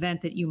an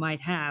event that you might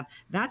have.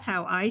 That's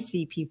how I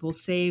see people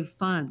save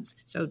funds.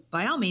 So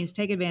by all means,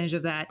 take advantage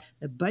of that.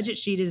 The budget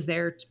sheet is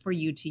there for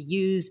you to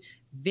use.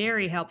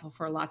 Very helpful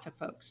for lots of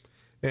folks.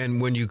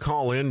 And when you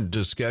call in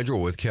to schedule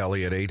with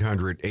Kelly at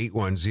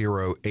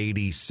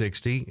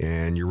 800-810-8060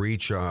 and you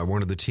reach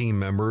one of the team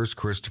members,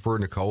 Christopher,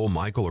 Nicole,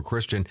 Michael, or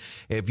Christian,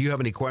 if you have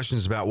any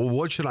questions about, well,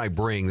 what should I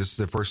bring? This is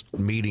the first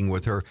meeting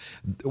with her.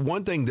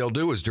 One thing they'll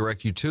do is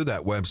direct you to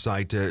that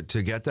website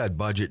to get that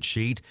budget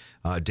sheet,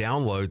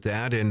 download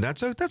that, and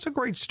that's a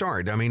great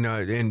start. I mean,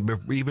 and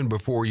even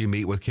before you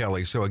meet with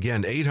Kelly. So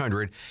again,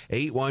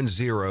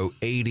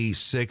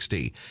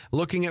 800-810-8060.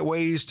 Looking at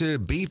ways to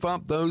beef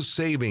up those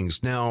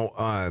savings. Now,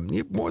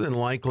 you more than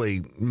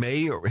likely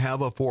may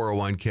have a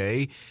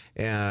 401k.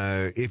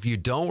 If you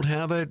don't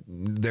have it,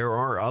 there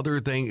are other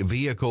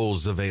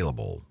vehicles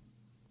available.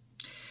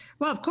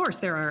 Well, of course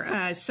there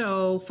are.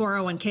 So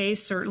 401ks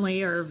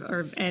certainly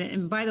are,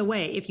 and by the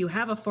way, if you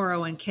have a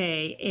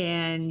 401k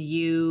and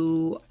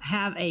you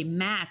have a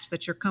match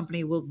that your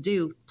company will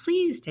do,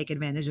 please take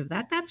advantage of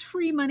that. That's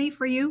free money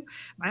for you.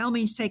 By all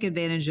means, take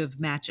advantage of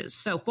matches.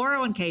 So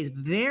 401k is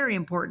very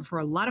important for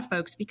a lot of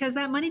folks because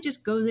that money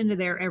just goes into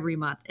there every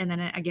month. And then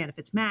again, if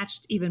it's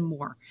matched, even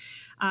more.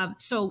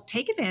 So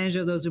take advantage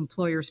of those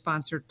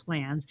employer-sponsored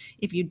plans.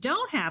 If you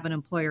don't have an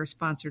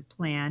employer-sponsored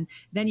plan,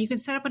 then you can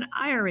set up an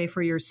IRA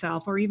for yourself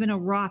or even a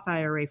Roth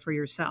IRA for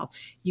yourself.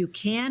 You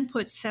can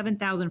put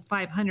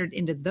 $7,500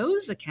 into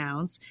those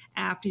accounts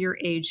after you're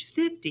age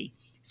 50.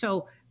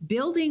 So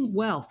building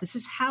wealth, this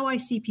is how I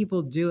see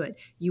people do it.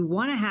 You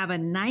want to have a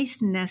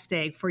nice nest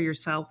egg for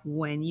yourself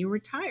when you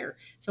retire.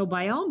 So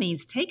by all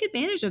means, take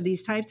advantage of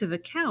these types of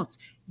accounts.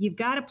 You've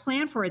got to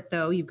plan for it,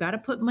 though. You've got to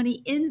put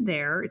money in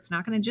there. It's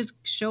not going to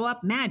just show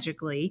up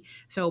magically.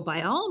 So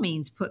by all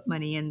means, put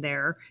money in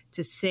there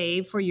to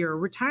save for your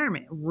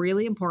retirement.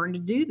 Really important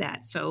to do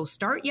that. So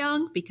start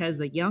young, because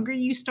the younger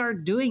you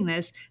start doing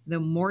this, the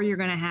more you're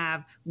going to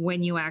have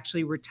when you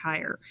actually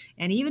retire.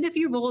 And even if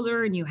you're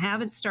older and you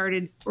haven't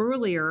started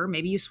earlier,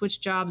 maybe you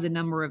switched jobs a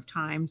number of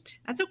times,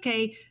 that's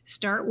okay.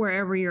 Start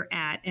wherever you're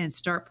at and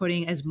start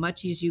putting as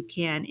much as you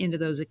can into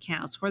those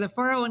accounts. For the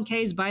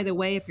 401ks, by the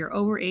way, if you're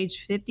over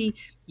age 50,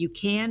 you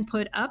can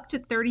put up to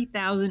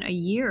 $30,000 a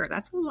year.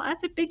 That's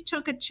a big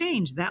chunk of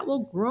change. That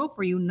will grow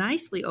for you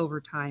nicely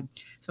over time.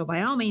 So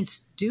by all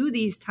means, do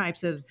these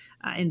types of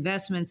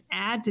investments,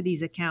 add to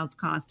these accounts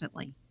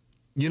constantly.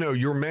 You know,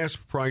 your mass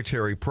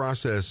proprietary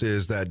process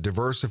is that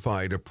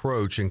diversified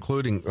approach,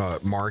 including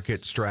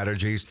market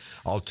strategies,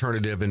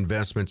 alternative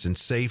investments, and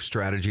safe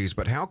strategies.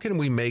 But how can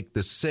we make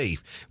the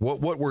safe,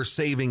 what we're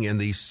saving in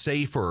these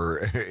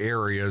safer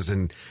areas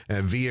and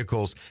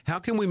vehicles, how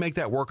can we make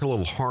that work a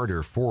little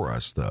harder for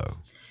us, though?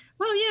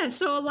 Well, yeah.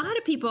 So a lot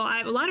of people, I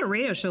have a lot of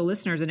radio show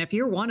listeners, and if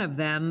you're one of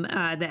them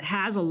that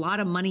has a lot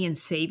of money in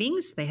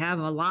savings, they have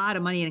a lot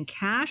of money in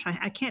cash.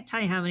 I can't tell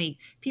you how many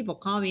people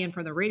call me in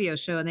for the radio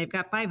show and they've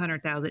got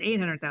 $500,000,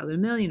 $800,000, $1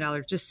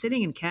 million just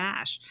sitting in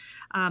cash.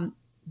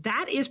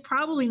 That is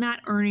probably not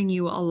earning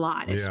you a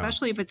lot,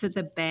 especially if it's at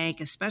the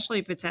bank, especially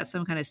if it's at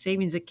some kind of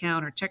savings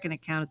account or checking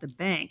account at the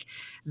bank.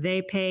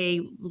 They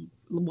pay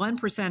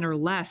 1% or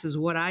less is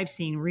what I've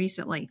seen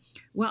recently.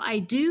 Well, I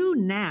do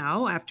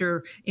now,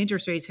 after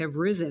interest rates have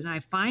risen, I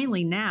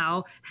finally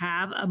now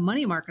have a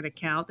money market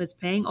account that's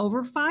paying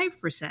over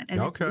 5%.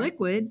 And it's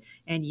liquid,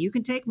 and you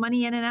can take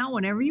money in and out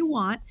whenever you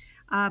want.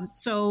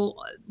 So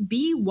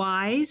be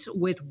wise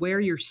with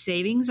where your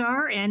savings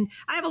are. And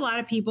I have a lot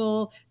of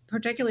people,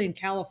 particularly in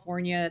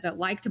California, that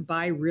like to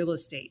buy real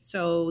estate.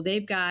 So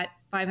they've got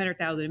 $500,000,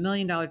 $1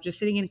 million just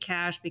sitting in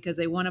cash because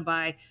they want to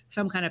buy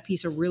some kind of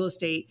piece of real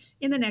estate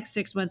in the next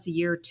 6 months, a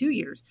year, 2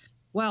 years.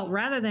 Well,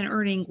 rather than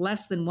earning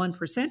less than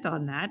 1%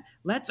 on that,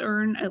 let's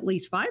earn at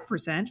least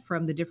 5%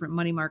 from the different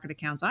money market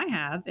accounts I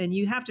have. And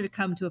you have to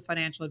come to a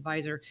financial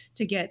advisor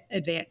to take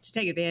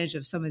advantage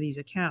of some of these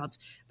accounts.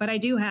 But I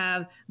do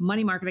have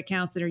money market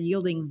accounts that are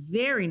yielding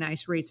very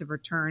nice rates of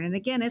return. And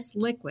again, it's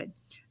liquid.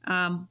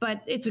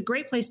 But it's a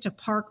great place to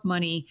park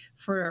money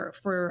for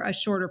a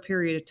shorter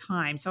period of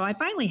time. So I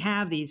finally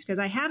have these because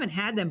I haven't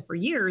had them for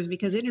years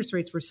because interest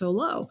rates were so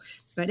low.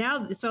 But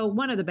now, so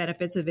one of the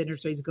benefits of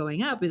interest rates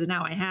going up is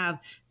now I have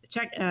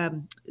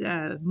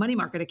money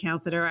market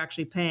accounts that are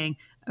actually paying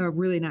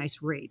really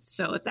nice rates.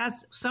 So if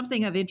that's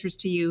something of interest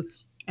to you,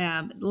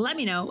 let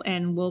me know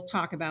and we'll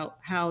talk about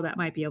how that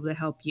might be able to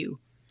help you.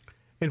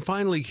 And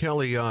finally,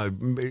 Kelly,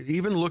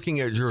 even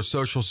looking at your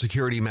Social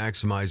Security,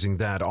 maximizing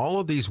that, all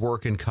of these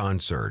work in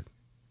concert.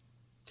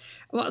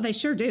 Well, they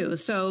sure do.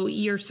 So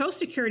your Social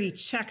Security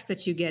checks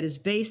that you get is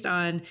based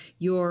on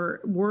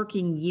your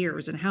working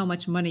years and how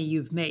much money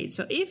you've made.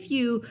 So if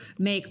you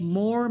make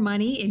more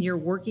money in your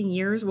working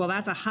years, well,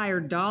 that's a higher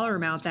dollar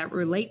amount that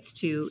relates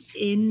to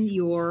in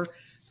your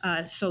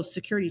Social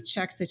Security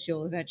checks that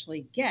you'll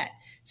eventually get.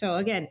 So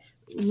again,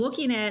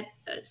 looking at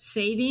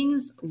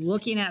savings,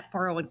 looking at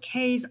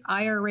 401ks,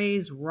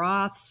 IRAs,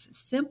 Roths,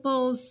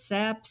 Simples,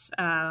 SEPs,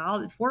 all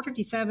the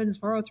 457s,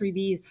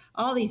 403bs,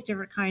 all these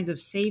different kinds of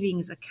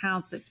savings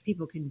accounts that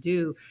people can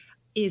do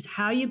is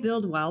how you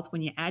build wealth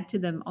when you add to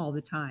them all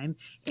the time,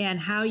 and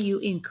how you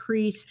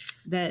increase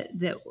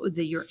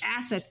your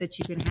assets that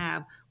you can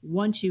have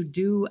once you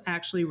do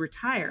actually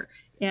retire.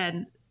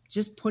 And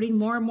just putting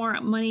more and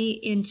more money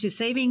into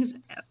savings,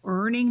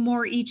 earning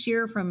more each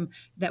year from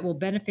that will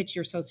benefit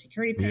your Social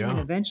Security payment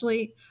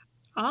eventually,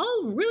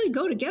 all really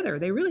go together.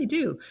 They really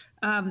do.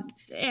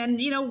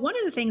 And, you know, one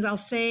of the things I'll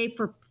say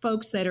for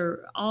folks that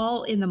are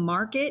all in the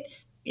market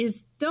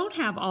is don't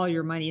have all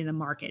your money in the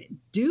market.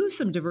 Do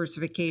some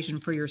diversification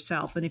for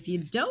yourself. And if you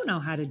don't know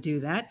how to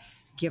do that,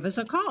 give us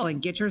a call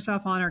and get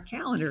yourself on our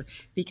calendar,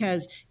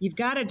 because you've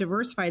got to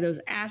diversify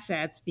those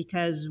assets,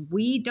 because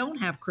we don't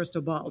have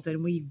crystal balls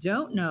and we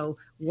don't know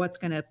what's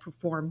going to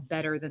perform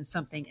better than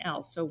something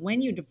else. So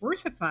when you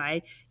diversify,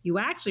 you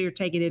actually are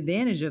taking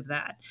advantage of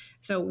that.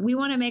 So we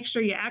want to make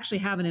sure you actually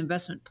have an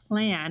investment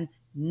plan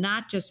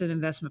not just an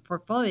investment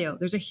portfolio.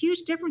 There's a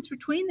huge difference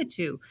between the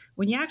two.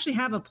 When you actually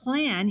have a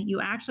plan,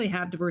 you actually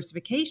have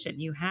diversification.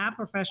 You have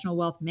professional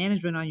wealth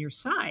management on your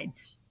side.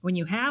 When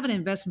you have an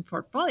investment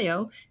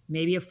portfolio,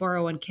 maybe a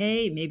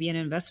 401k, maybe an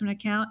investment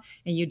account,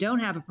 and you don't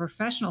have a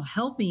professional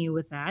helping you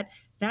with that,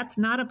 that's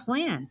not a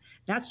plan.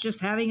 That's just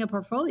having a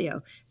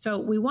portfolio. So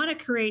we want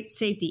to create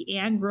safety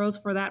and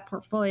growth for that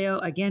portfolio.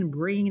 Again,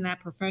 bringing that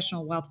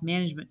professional wealth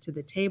management to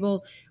the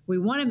table. We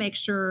want to make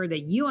sure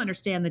that you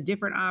understand the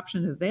different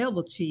options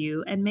available to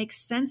you and make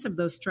sense of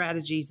those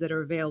strategies that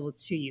are available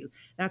to you.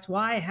 That's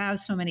why I have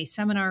so many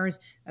seminars.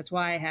 That's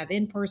why I have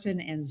in-person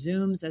and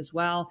Zooms as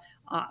well.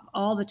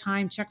 All the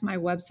time. Check my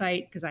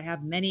website because I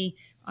have many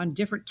on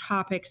different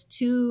topics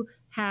to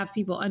have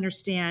people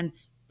understand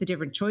the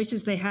different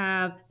choices they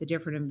have, the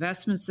different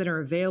investments that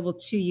are available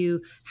to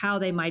you, how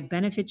they might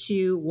benefit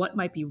you, what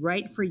might be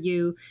right for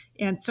you.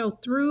 And so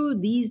through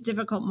these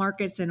difficult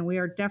markets, and we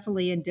are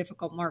definitely in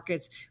difficult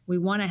markets, we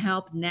want to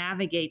help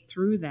navigate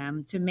through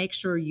them to make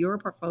sure your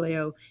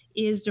portfolio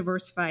is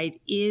diversified,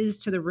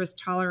 is to the risk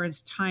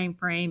tolerance, time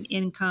frame,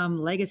 income,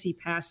 legacy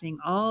passing,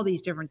 all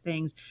these different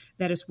things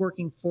that is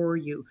working for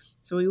you.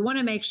 So we want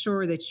to make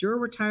sure that your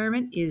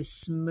retirement is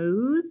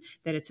smooth,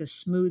 that it's a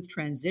smooth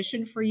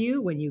transition for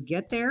you when you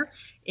get there,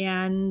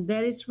 and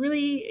that it's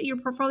really your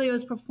portfolio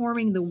is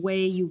performing the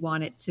way you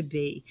want it to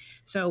be.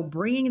 So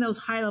bringing those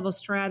high-level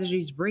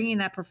strategies, bringing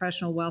that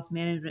professional wealth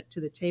management to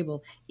the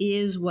table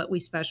is what we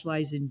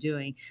specialize in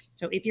doing.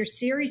 So if you're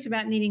serious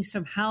about needing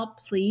some help,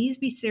 please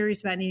be serious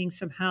about needing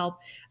some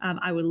help.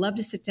 I would love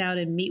to sit down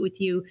and meet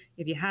with you.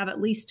 If you have at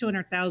least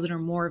 $200,000 or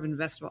more of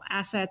investable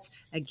assets,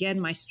 again,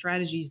 my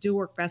strategies do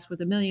work best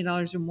with $1 million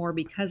or more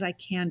because I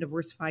can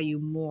diversify you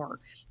more.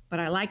 But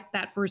I like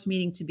that first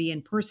meeting to be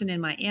in person in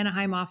my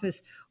Anaheim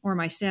office or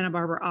my Santa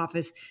Barbara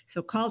office.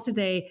 So call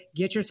today,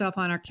 get yourself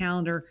on our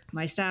calendar.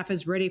 My staff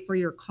is ready for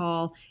your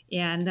call,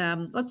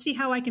 and let's see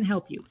how I can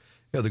help you.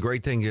 Yeah, the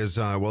great thing is,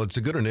 it's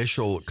a good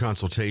initial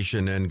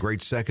consultation and great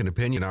second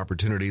opinion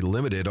opportunity,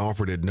 limited,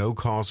 offered at no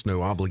cost,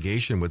 no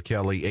obligation with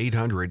Kelly.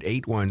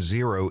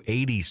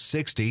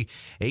 800-810-8060,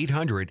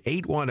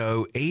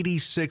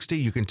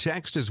 800-810-8060. You can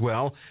text as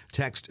well.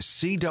 Text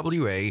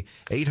CWA,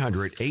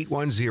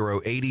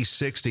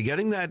 800-810-8060.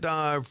 Getting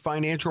that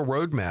financial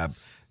roadmap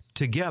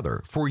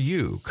together for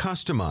you,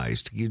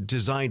 customized,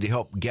 designed to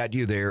help get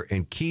you there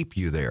and keep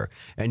you there.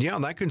 And yeah,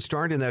 that can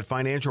start in that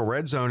financial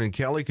red zone, and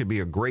Kelly could be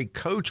a great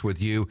coach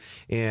with you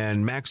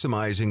in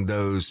maximizing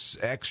those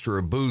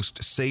extra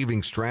boost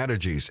saving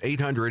strategies.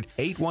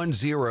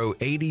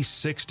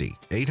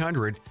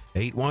 800-810-8060,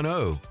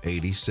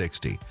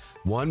 800-810-8060.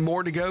 One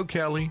more to go,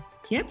 Kelly.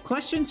 Yep,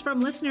 questions from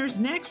listeners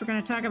next. We're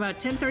going to talk about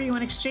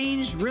 1031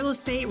 exchange, real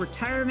estate,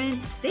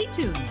 retirement. Stay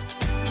tuned.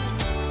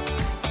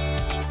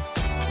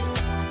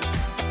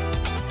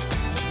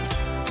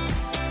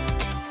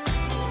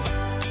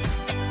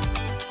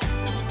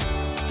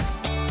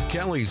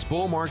 Kelly's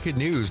Bull Market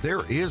News.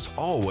 There is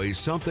always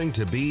something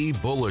to be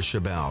bullish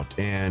about,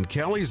 and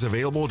Kelly's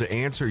available to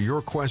answer your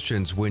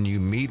questions when you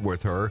meet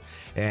with her,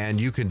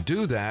 and you can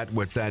do that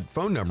with that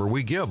phone number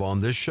we give on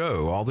this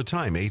show all the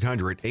time,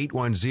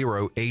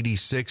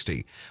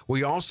 800-810-8060.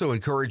 We also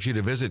encourage you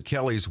to visit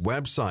Kelly's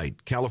website,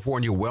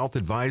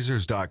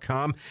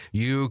 CaliforniaWealthAdvisors.com.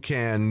 You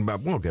can,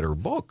 get her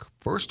book,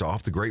 first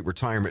off, The Great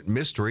Retirement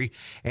Mystery,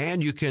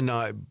 and you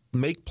can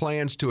make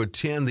plans to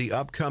attend the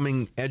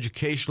upcoming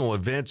educational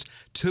events.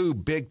 Two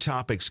big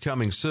topics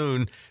coming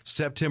soon.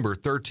 September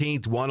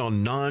 13th, one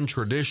on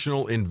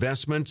non-traditional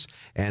investments,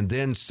 and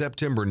then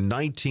September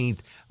 19th,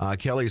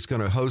 Kelly is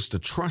going to host a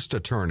trust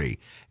attorney.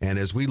 And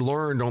as we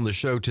learned on the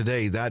show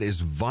today, that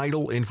is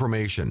vital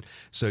information.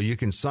 So you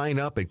can sign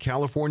up at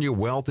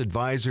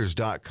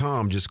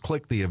CaliforniaWealthAdvisors.com. Just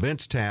click the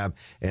events tab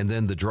and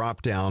then the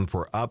drop down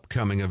for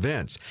upcoming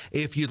events.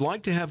 If you'd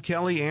like to have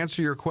Kelly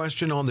answer your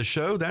question on the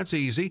show, that's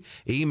easy.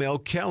 Email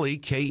Kelly,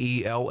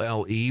 Kelley,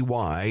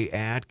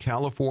 at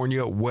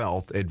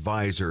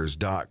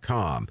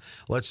CaliforniaWealthAdvisors.com.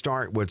 Let's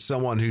start with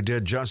someone who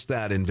did just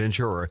that in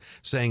Ventura,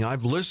 saying,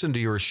 I've listened to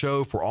your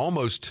show for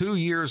almost 2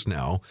 years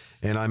now,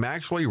 and I'm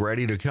actually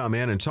ready to come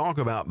in and talk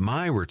about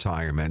my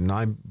retirement, and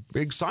I'm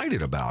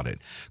excited about it.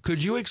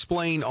 Could you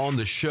explain on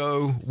the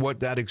show what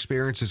that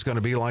experience is going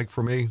to be like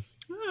for me?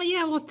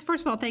 Yeah, well,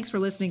 first of all, thanks for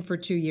listening for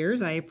 2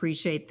 years. I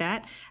appreciate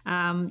that.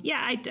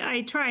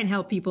 I try and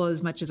help people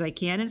as much as I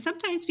can. And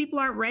sometimes people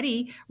aren't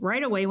ready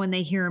right away when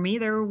they hear me.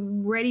 They're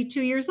ready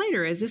 2 years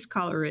later, as this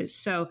caller is.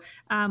 So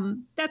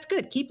that's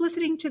good. Keep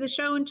listening to the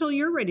show until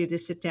you're ready to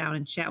sit down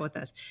and chat with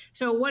us.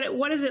 So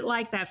what is it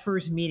like, that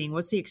first meeting?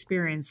 What's the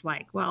experience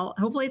like? Well,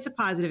 hopefully it's a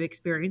positive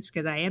experience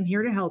because I am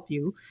here to help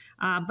you.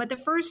 But the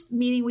first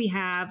meeting we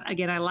have,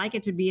 again, I like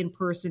it to be in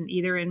person,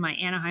 either in my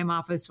Anaheim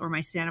office or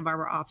my Santa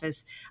Barbara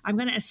office. I'm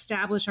going to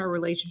establish our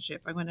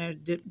relationship. I'm going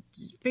to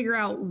figure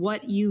out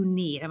what you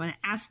need. I'm going to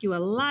ask you a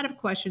lot of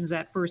questions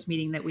that first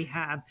meeting that we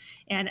have.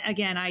 And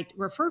again, I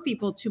refer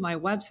people to my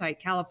website,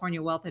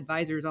 California Wealth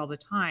Advisors, all the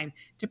time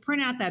to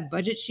print out that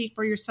budget sheet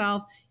for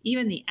yourself,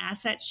 even the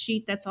asset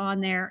sheet that's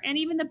on there, and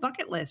even the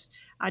bucket list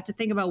to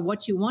think about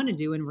what you want to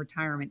do in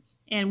retirement.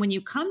 And when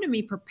you come to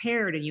me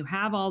prepared and you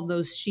have all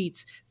those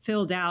sheets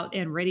filled out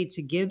and ready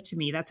to give to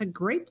me, that's a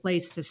great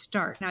place to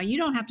start. Now, you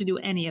don't have to do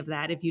any of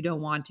that if you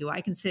don't want to. I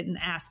can sit and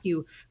ask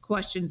you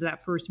questions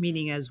that first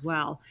meeting as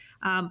well.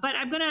 But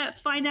I'm going to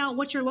find out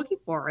what you're looking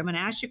for. I'm going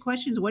to ask you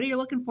questions. What are you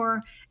looking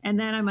for? And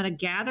then I'm going to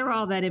gather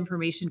all that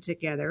information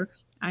together.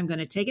 I'm going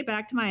to take it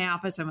back to my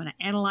office. I'm going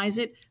to analyze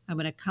it. I'm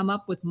going to come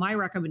up with my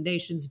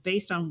recommendations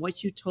based on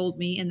what you told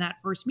me in that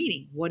first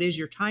meeting. What is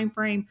your time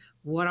frame?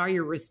 What are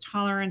your risk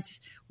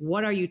tolerance?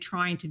 What are you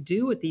trying to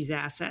do with these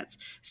assets?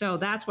 So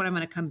that's what I'm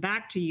going to come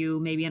back to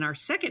you maybe in our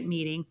second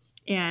meeting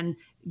and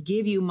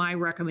give you my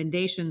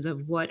recommendations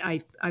of what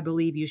I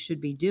believe you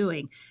should be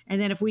doing. And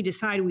then if we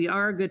decide we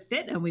are a good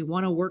fit and we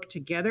want to work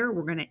together,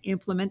 we're going to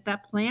implement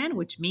that plan,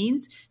 which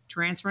means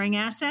transferring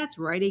assets,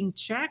 writing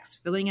checks,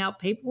 filling out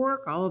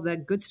paperwork, all of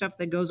that good stuff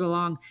that goes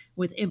along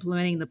with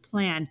implementing the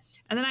plan.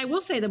 And then I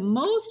will say the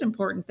most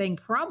important thing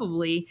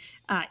probably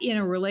in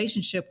a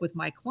relationship with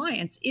my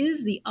clients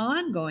is the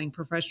ongoing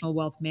professional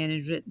wealth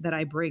management that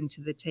I bring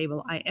to the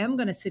table. I am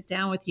going to sit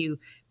down with you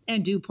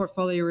and do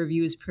portfolio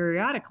reviews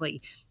periodically.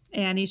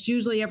 And it's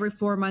usually every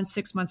 4 months,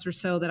 6 months or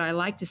so that I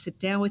like to sit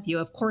down with you.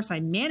 Of course,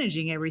 I'm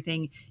managing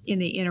everything in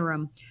the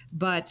interim,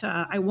 but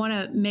I want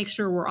to make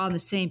sure we're on the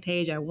same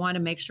page. I want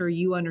to make sure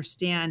you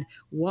understand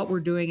what we're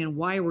doing and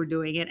why we're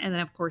doing it. And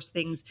then, of course,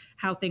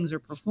 how things are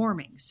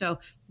performing. So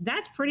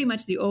that's pretty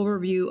much the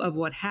overview of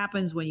what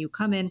happens when you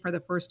come in for the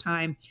first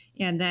time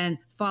and then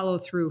follow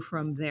through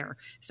from there.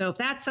 So if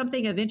that's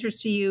something of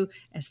interest to you,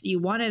 as you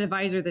want an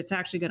advisor that's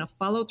actually going to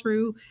follow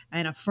through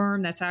and a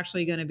firm that's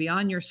actually going to be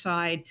on your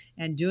side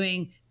and doing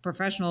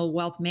professional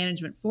wealth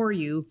management for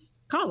you,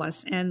 call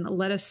us and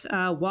let us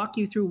walk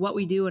you through what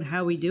we do and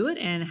how we do it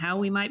and how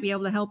we might be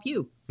able to help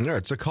you. Yeah,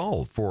 it's a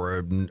call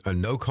for a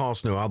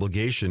no-cost,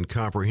 no-obligation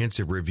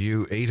comprehensive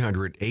review,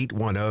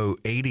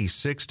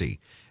 800-810-8060,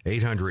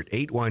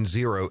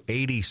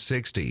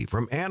 800-810-8060.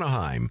 From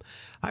Anaheim,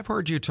 I've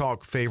heard you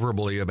talk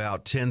favorably about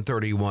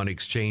 1031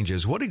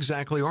 exchanges. What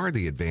exactly are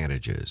the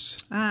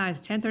advantages?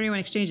 1031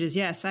 exchanges,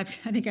 yes. I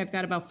think I've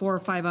got about 4 or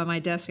 5 on my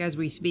desk as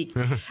we speak.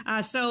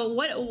 First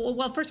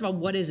of all,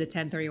 what is a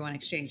 1031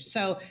 exchange?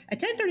 So a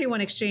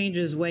 1031 exchange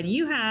is when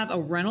you have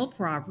a rental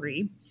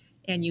property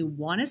and you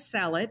want to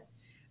sell it,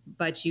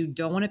 but you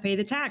don't want to pay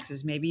the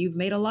taxes. Maybe you've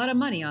made a lot of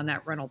money on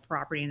that rental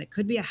property, and it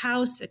could be a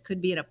house, it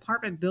could be an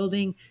apartment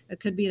building,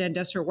 it could be an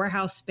industrial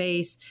warehouse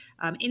space,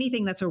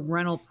 anything that's a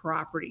rental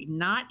property,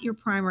 not your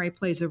primary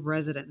place of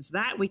residence.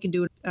 That we can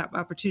do an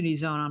opportunity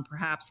zone on,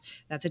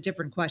 perhaps. That's a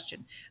different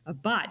question.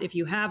 But if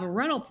you have a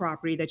rental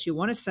property that you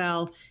want to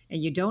sell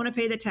and you don't want to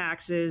pay the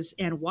taxes,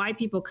 and why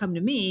people come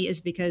to me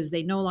is because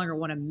they no longer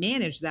want to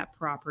manage that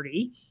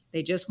property.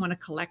 They just want to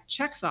collect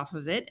checks off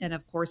of it, and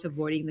of course,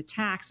 avoiding the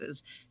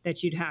taxes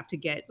that you'd have to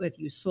get if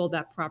you sold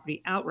that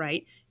property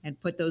outright and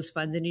put those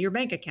funds into your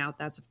bank account.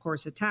 That's, of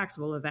course, a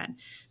taxable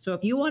event. So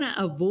if you want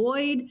to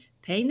avoid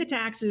paying the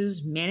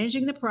taxes,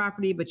 managing the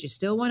property, but you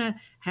still want to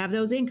have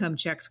those income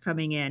checks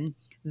coming in,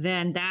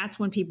 then that's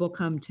when people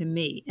come to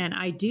me. And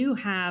I do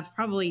have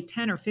probably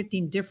 10 or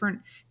 15 different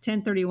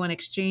 1031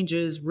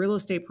 exchanges, real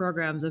estate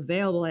programs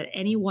available at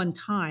any one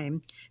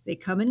time. They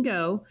come and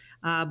go,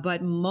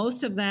 but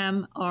most of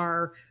them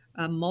are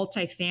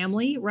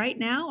multifamily right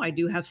now. I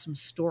do have some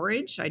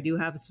storage. I do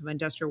have some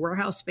industrial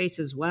warehouse space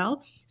as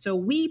well. So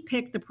we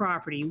pick the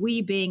property,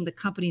 we being the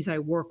companies I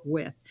work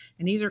with.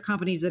 And these are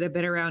companies that have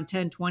been around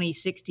 10, 20,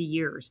 60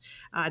 years.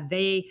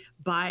 They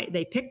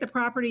pick the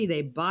property,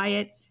 they buy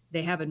it.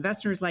 They have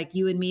investors like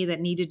you and me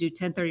that need to do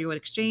 1031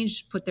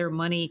 exchange, put their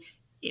money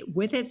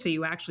with it, so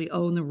you actually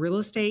own the real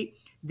estate.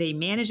 They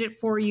manage it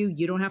for you.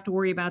 You don't have to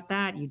worry about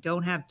that. You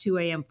don't have 2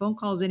 a.m. phone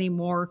calls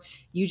anymore.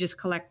 You just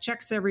collect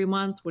checks every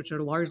month, which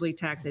are largely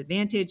tax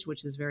advantage,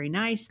 which is very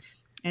nice.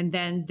 And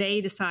then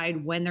they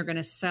decide when they're going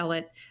to sell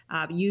it.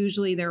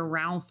 Usually they're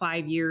around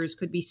 5 years,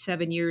 could be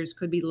 7 years,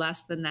 could be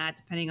less than that,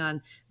 depending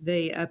on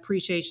the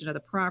appreciation of the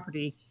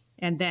property.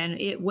 And then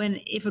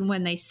if and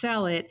when they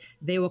sell it,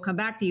 they will come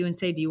back to you and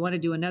say, do you want to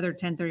do another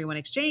 1031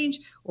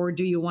 exchange, or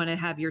do you want to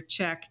have your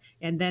check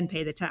and then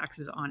pay the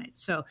taxes on it?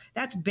 So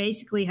that's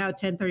basically how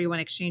 1031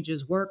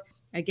 exchanges work.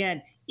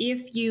 Again,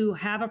 if you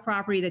have a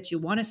property that you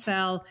want to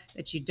sell,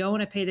 that you don't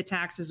want to pay the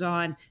taxes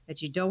on,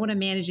 that you don't want to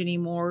manage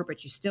anymore,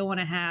 but you still want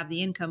to have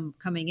the income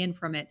coming in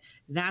from it,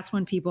 that's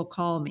when people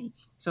call me.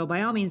 So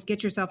by all means,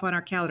 get yourself on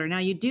our calendar. Now,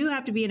 you do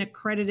have to be an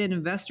accredited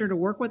investor to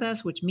work with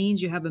us, which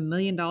means you have $1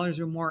 million or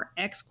more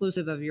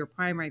exclusive of your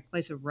primary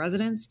place of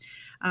residence.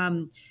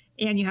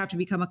 And you have to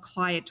become a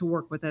client to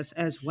work with us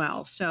as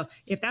well. So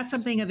if that's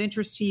something of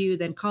interest to you,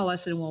 then call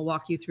us and we'll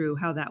walk you through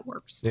how that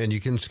works. And you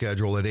can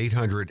schedule at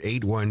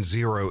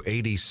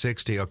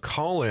 800-810-8060, a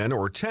call in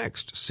or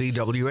text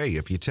CWA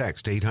if you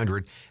text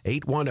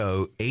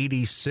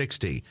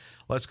 800-810-8060.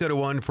 Let's go to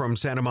one from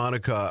Santa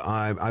Monica.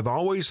 I've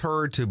always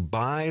heard to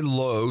buy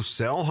low,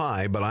 sell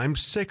high, but I'm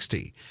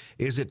 60.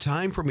 Is it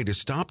time for me to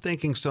stop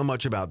thinking so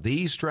much about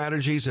these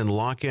strategies and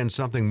lock in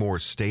something more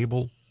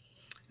stable?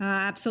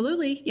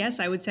 Absolutely. Yes,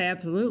 I would say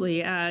absolutely.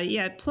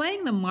 Yeah,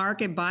 playing the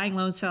market, buying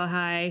low, sell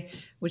high,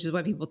 which is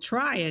what people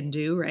try and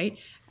do, right?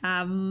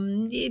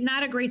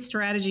 Not a great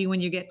strategy when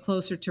you get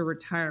closer to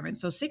retirement.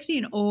 So 60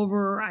 and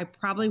over, I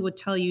probably would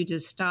tell you to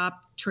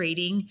stop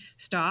trading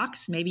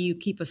stocks. Maybe you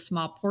keep a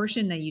small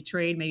portion that you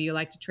trade. Maybe you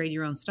like to trade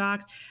your own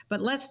stocks. But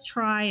let's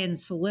try and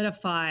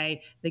solidify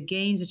the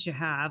gains that you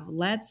have.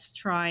 Let's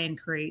try and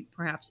create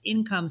perhaps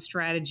income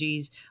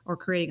strategies or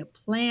creating a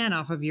plan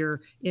off of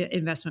your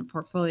investment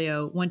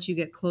portfolio once you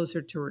get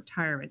closer to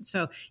retirement.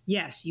 So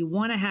yes, you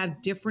want to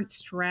have different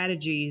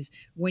strategies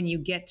when you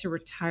get to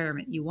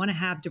retirement. You want to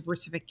have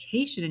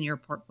diversification in your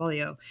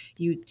portfolio.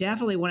 You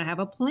definitely want to have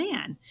a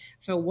plan.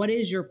 So what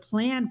is your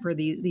plan for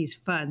these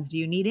funds? Do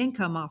you need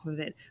income off of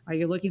it? Are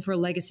you looking for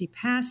legacy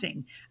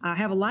passing? I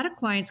have a lot of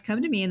clients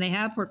come to me and they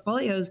have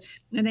portfolios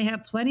and they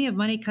have plenty of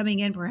money coming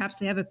in. Perhaps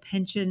they have a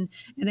pension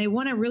and they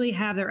want to really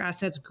have their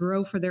assets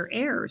grow for their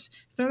heirs.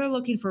 So they're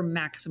looking for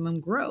maximum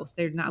growth.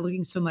 They're not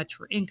looking so much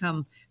for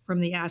income from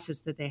the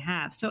assets that they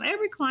have. So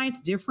every client's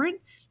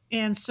different.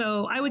 And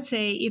so I would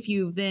say if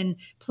you've been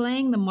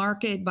playing the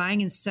market,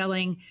 buying and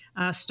selling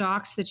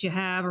stocks that you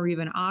have or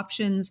even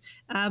options,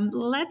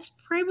 let's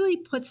probably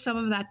put some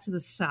of that to the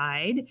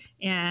side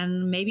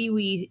and maybe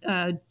we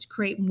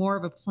create more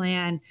of a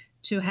plan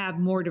to have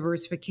more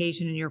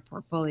diversification in your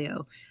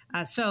portfolio.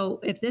 So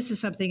if this is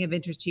something of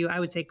interest to you,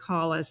 I would say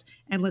call us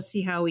and let's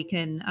see how we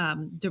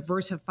can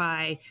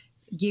diversify,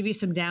 give you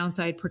some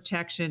downside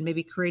protection,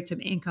 maybe create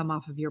some income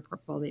off of your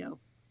portfolio.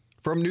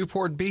 From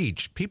Newport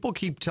Beach, people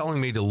keep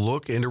telling me to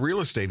look into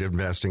real estate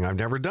investing. I've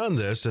never done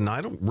this, and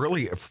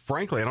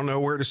frankly, I don't know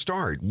where to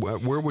start.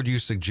 Where would you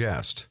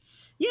suggest?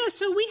 Yeah,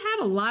 so we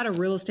have a lot of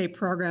real estate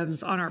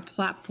programs on our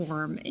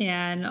platform,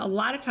 and a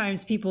lot of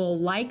times people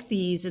like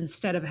these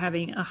instead of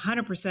having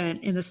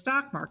 100% in the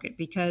stock market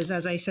because,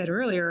 as I said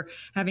earlier,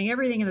 having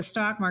everything in the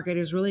stock market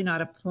is really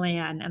not a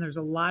plan, and there's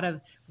a lot of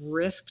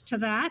risk to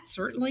that,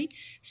 certainly.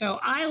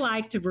 So I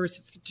like to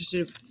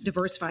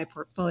diversify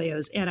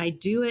portfolios, and I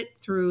do it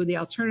through the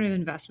alternative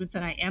investments,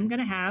 and I am going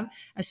to have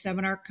a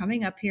seminar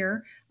coming up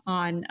here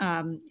on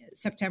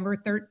September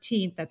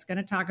 13th that's going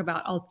to talk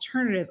about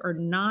alternative or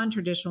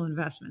non-traditional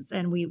investments.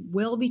 And we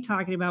will be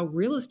talking about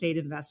real estate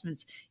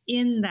investments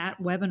in that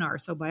webinar.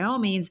 So by all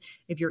means,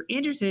 if you're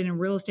interested in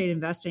real estate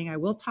investing, I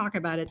will talk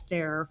about it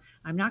there.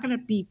 I'm not going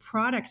to be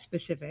product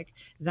specific.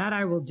 That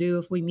I will do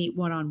if we meet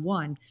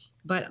one-on-one.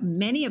 But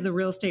many of the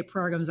real estate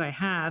programs I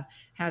have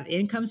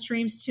income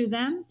streams to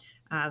them.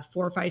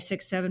 4, 5,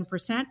 6,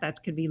 7%.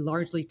 That could be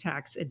largely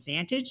tax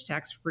advantage,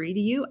 tax free to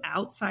you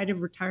outside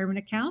of retirement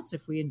accounts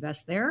if we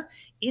invest there.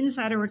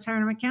 Inside of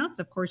retirement accounts,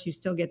 of course, you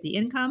still get the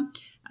income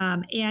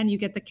and you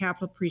get the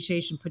capital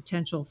appreciation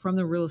potential from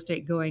the real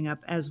estate going up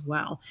as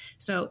well.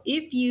 So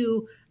if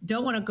you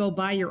don't want to go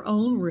buy your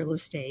own real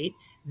estate,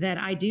 then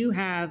I do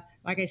have,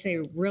 like I say,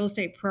 real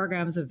estate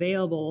programs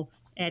available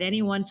at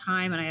any one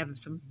time. And I have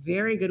some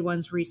very good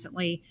ones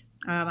recently.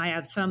 I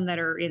have some that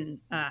are in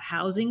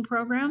housing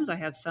programs. I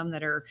have some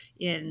that are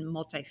in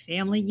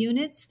multifamily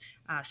units.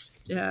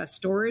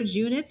 Storage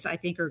units, I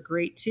think, are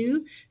great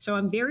too. So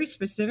I'm very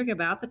specific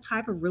about the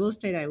type of real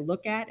estate I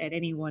look at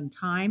any one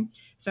time.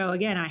 So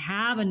again, I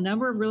have a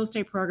number of real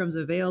estate programs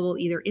available,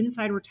 either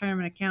inside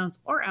retirement accounts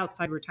or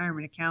outside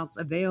retirement accounts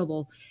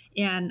available.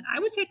 And I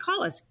would say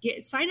call us,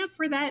 sign up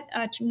for that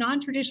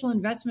non-traditional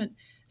investment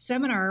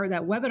seminar,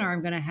 that webinar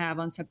I'm going to have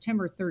on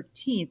September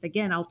 13th.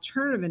 Again,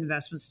 alternative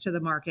investments to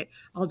the market,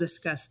 I'll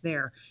discuss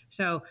there.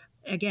 So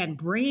again,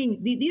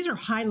 these are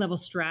high-level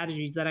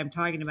strategies that I'm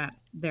talking about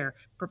there.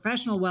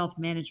 Professional wealth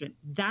management,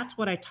 that's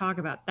what I talk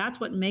about. That's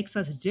what makes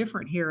us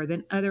different here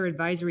than other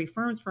advisory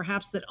firms,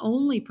 perhaps, that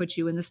only put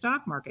you in the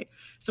stock market.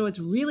 So it's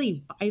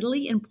really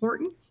vitally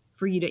important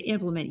for you to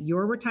implement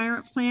your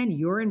retirement plan,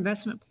 your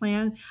investment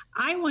plan.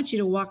 I want you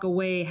to walk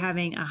away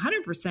having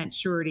 100%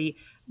 surety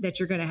that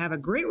you're going to have a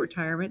great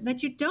retirement,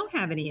 that you don't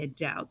have any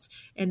doubts,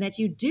 and that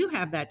you do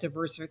have that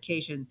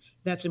diversification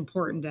that's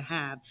important to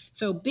have.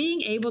 So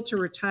being able to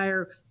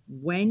retire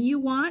when you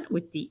want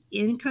with the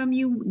income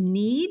you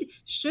need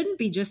shouldn't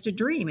be just a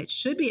dream. It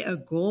should be a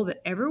goal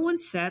that everyone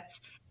sets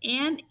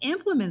and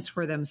implements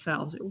for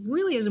themselves. It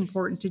really is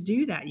important to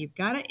do that. You've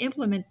got to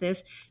implement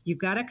this. You've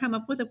got to come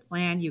up with a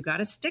plan. You've got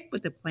to stick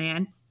with the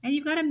plan, and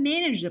you've got to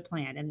manage the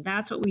plan. And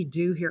that's what we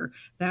do here.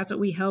 That's what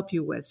we help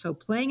you with. So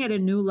playing at a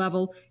new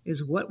level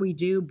is what we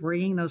do,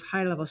 bringing those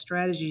high-level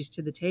strategies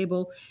to the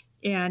table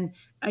and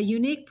a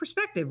unique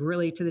perspective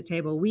really to the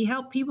table. We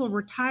help people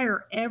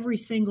retire every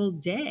single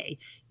day.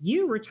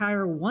 You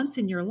retire once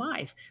in your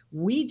life.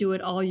 We do it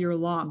all year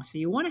long. So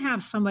you want to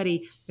have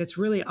somebody that's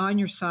really on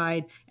your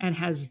side and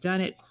has done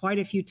it quite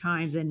a few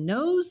times and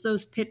knows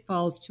those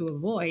pitfalls to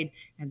avoid.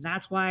 And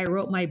that's why I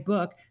wrote my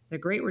book, The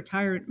Great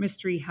Retirement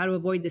Mystery, How to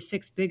Avoid the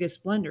 6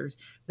 Biggest Blunders.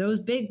 Those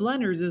big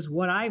blunders is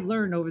what I've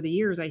learned over the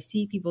years. I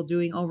see people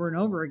doing over and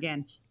over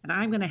again, and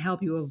I'm going to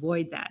help you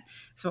avoid that.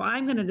 So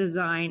I'm going to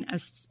design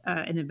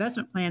an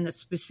investment investment plan that's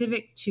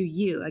specific to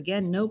you.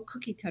 Again, no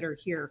cookie cutter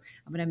here.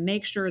 I'm going to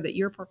make sure that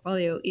your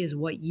portfolio is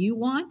what you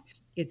want.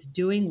 It's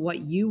doing what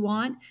you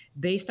want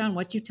based on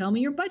what you tell me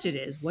your budget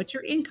is, what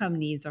your income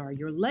needs are,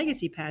 your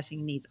legacy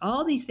passing needs.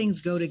 All these things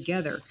go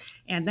together,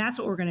 and that's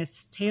what we're going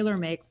to tailor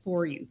make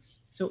for you.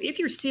 So if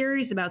you're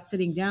serious about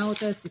sitting down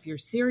with us, if you're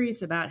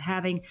serious about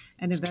having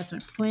an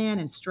investment plan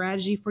and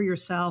strategy for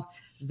yourself,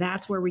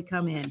 that's where we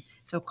come in.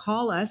 So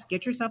call us,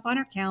 get yourself on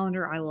our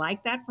calendar. I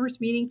like that first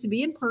meeting to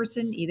be in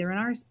person, either in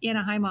our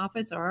Anaheim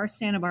office or our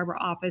Santa Barbara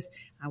office.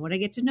 I want to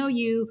get to know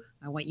you.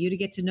 I want you to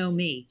get to know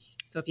me.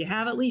 So if you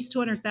have at least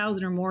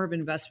 $200,000 or more of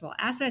investable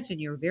assets and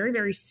you're very,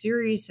 very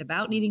serious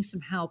about needing some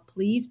help,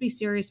 please be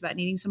serious about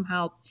needing some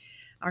help.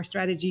 Our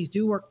strategies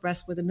do work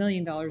best with $1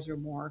 million or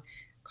more.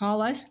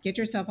 Call us, get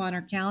yourself on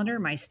our calendar.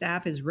 My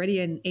staff is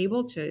ready and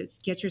able to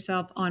get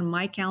yourself on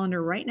my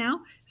calendar right now.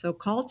 So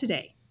call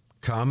today.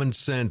 Common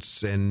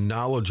sense and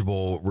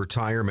knowledgeable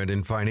retirement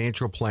and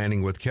financial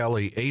planning with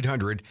Kelly,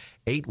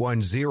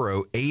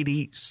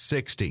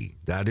 800-810-8060.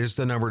 That is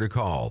the number to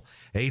call,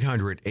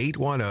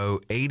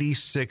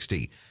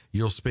 800-810-8060.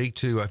 You'll speak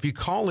to, if you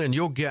call in,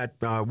 you'll get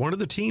one of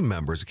the team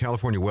members, the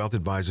California Wealth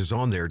Advisors,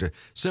 on there to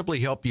simply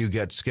help you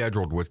get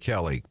scheduled with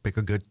Kelly. Pick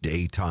a good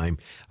day, time.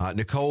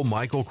 Nicole,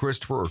 Michael,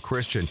 Christopher, or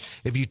Christian.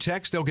 If you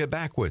text, they'll get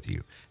back with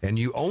you. And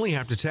you only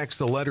have to text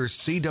the letters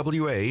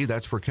CWA.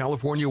 That's for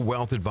California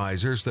Wealth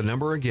Advisors. The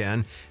number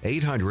again,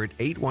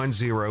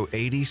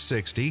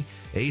 800-810-8060,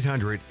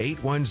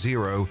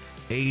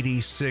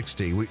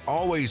 800-810-8060. We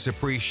always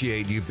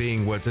appreciate you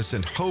being with us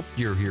and hope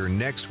you're here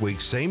next week,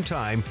 same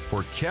time,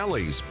 for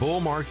Kelly's Bull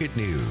Market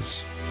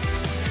News.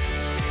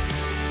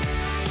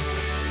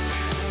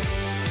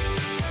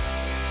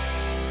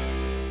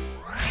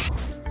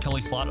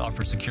 Kelly Slott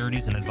offers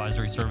securities and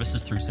advisory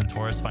services through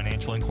Centaurus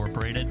Financial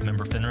Incorporated,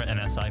 member FINRA and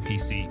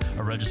SIPC,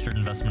 a registered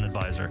investment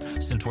advisor.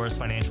 Centaurus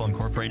Financial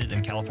Incorporated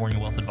and California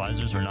Wealth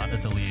Advisors are not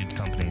affiliated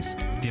companies.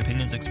 The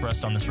opinions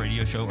expressed on this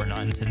radio show are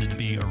not intended to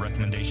be a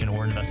recommendation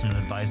or investment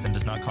advice and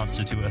does not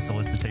constitute a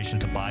solicitation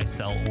to buy,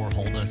 sell, or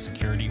hold a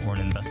security or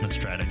an investment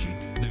strategy.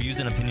 The views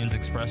and opinions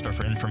expressed are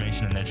for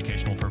information and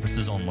educational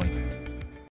purposes only.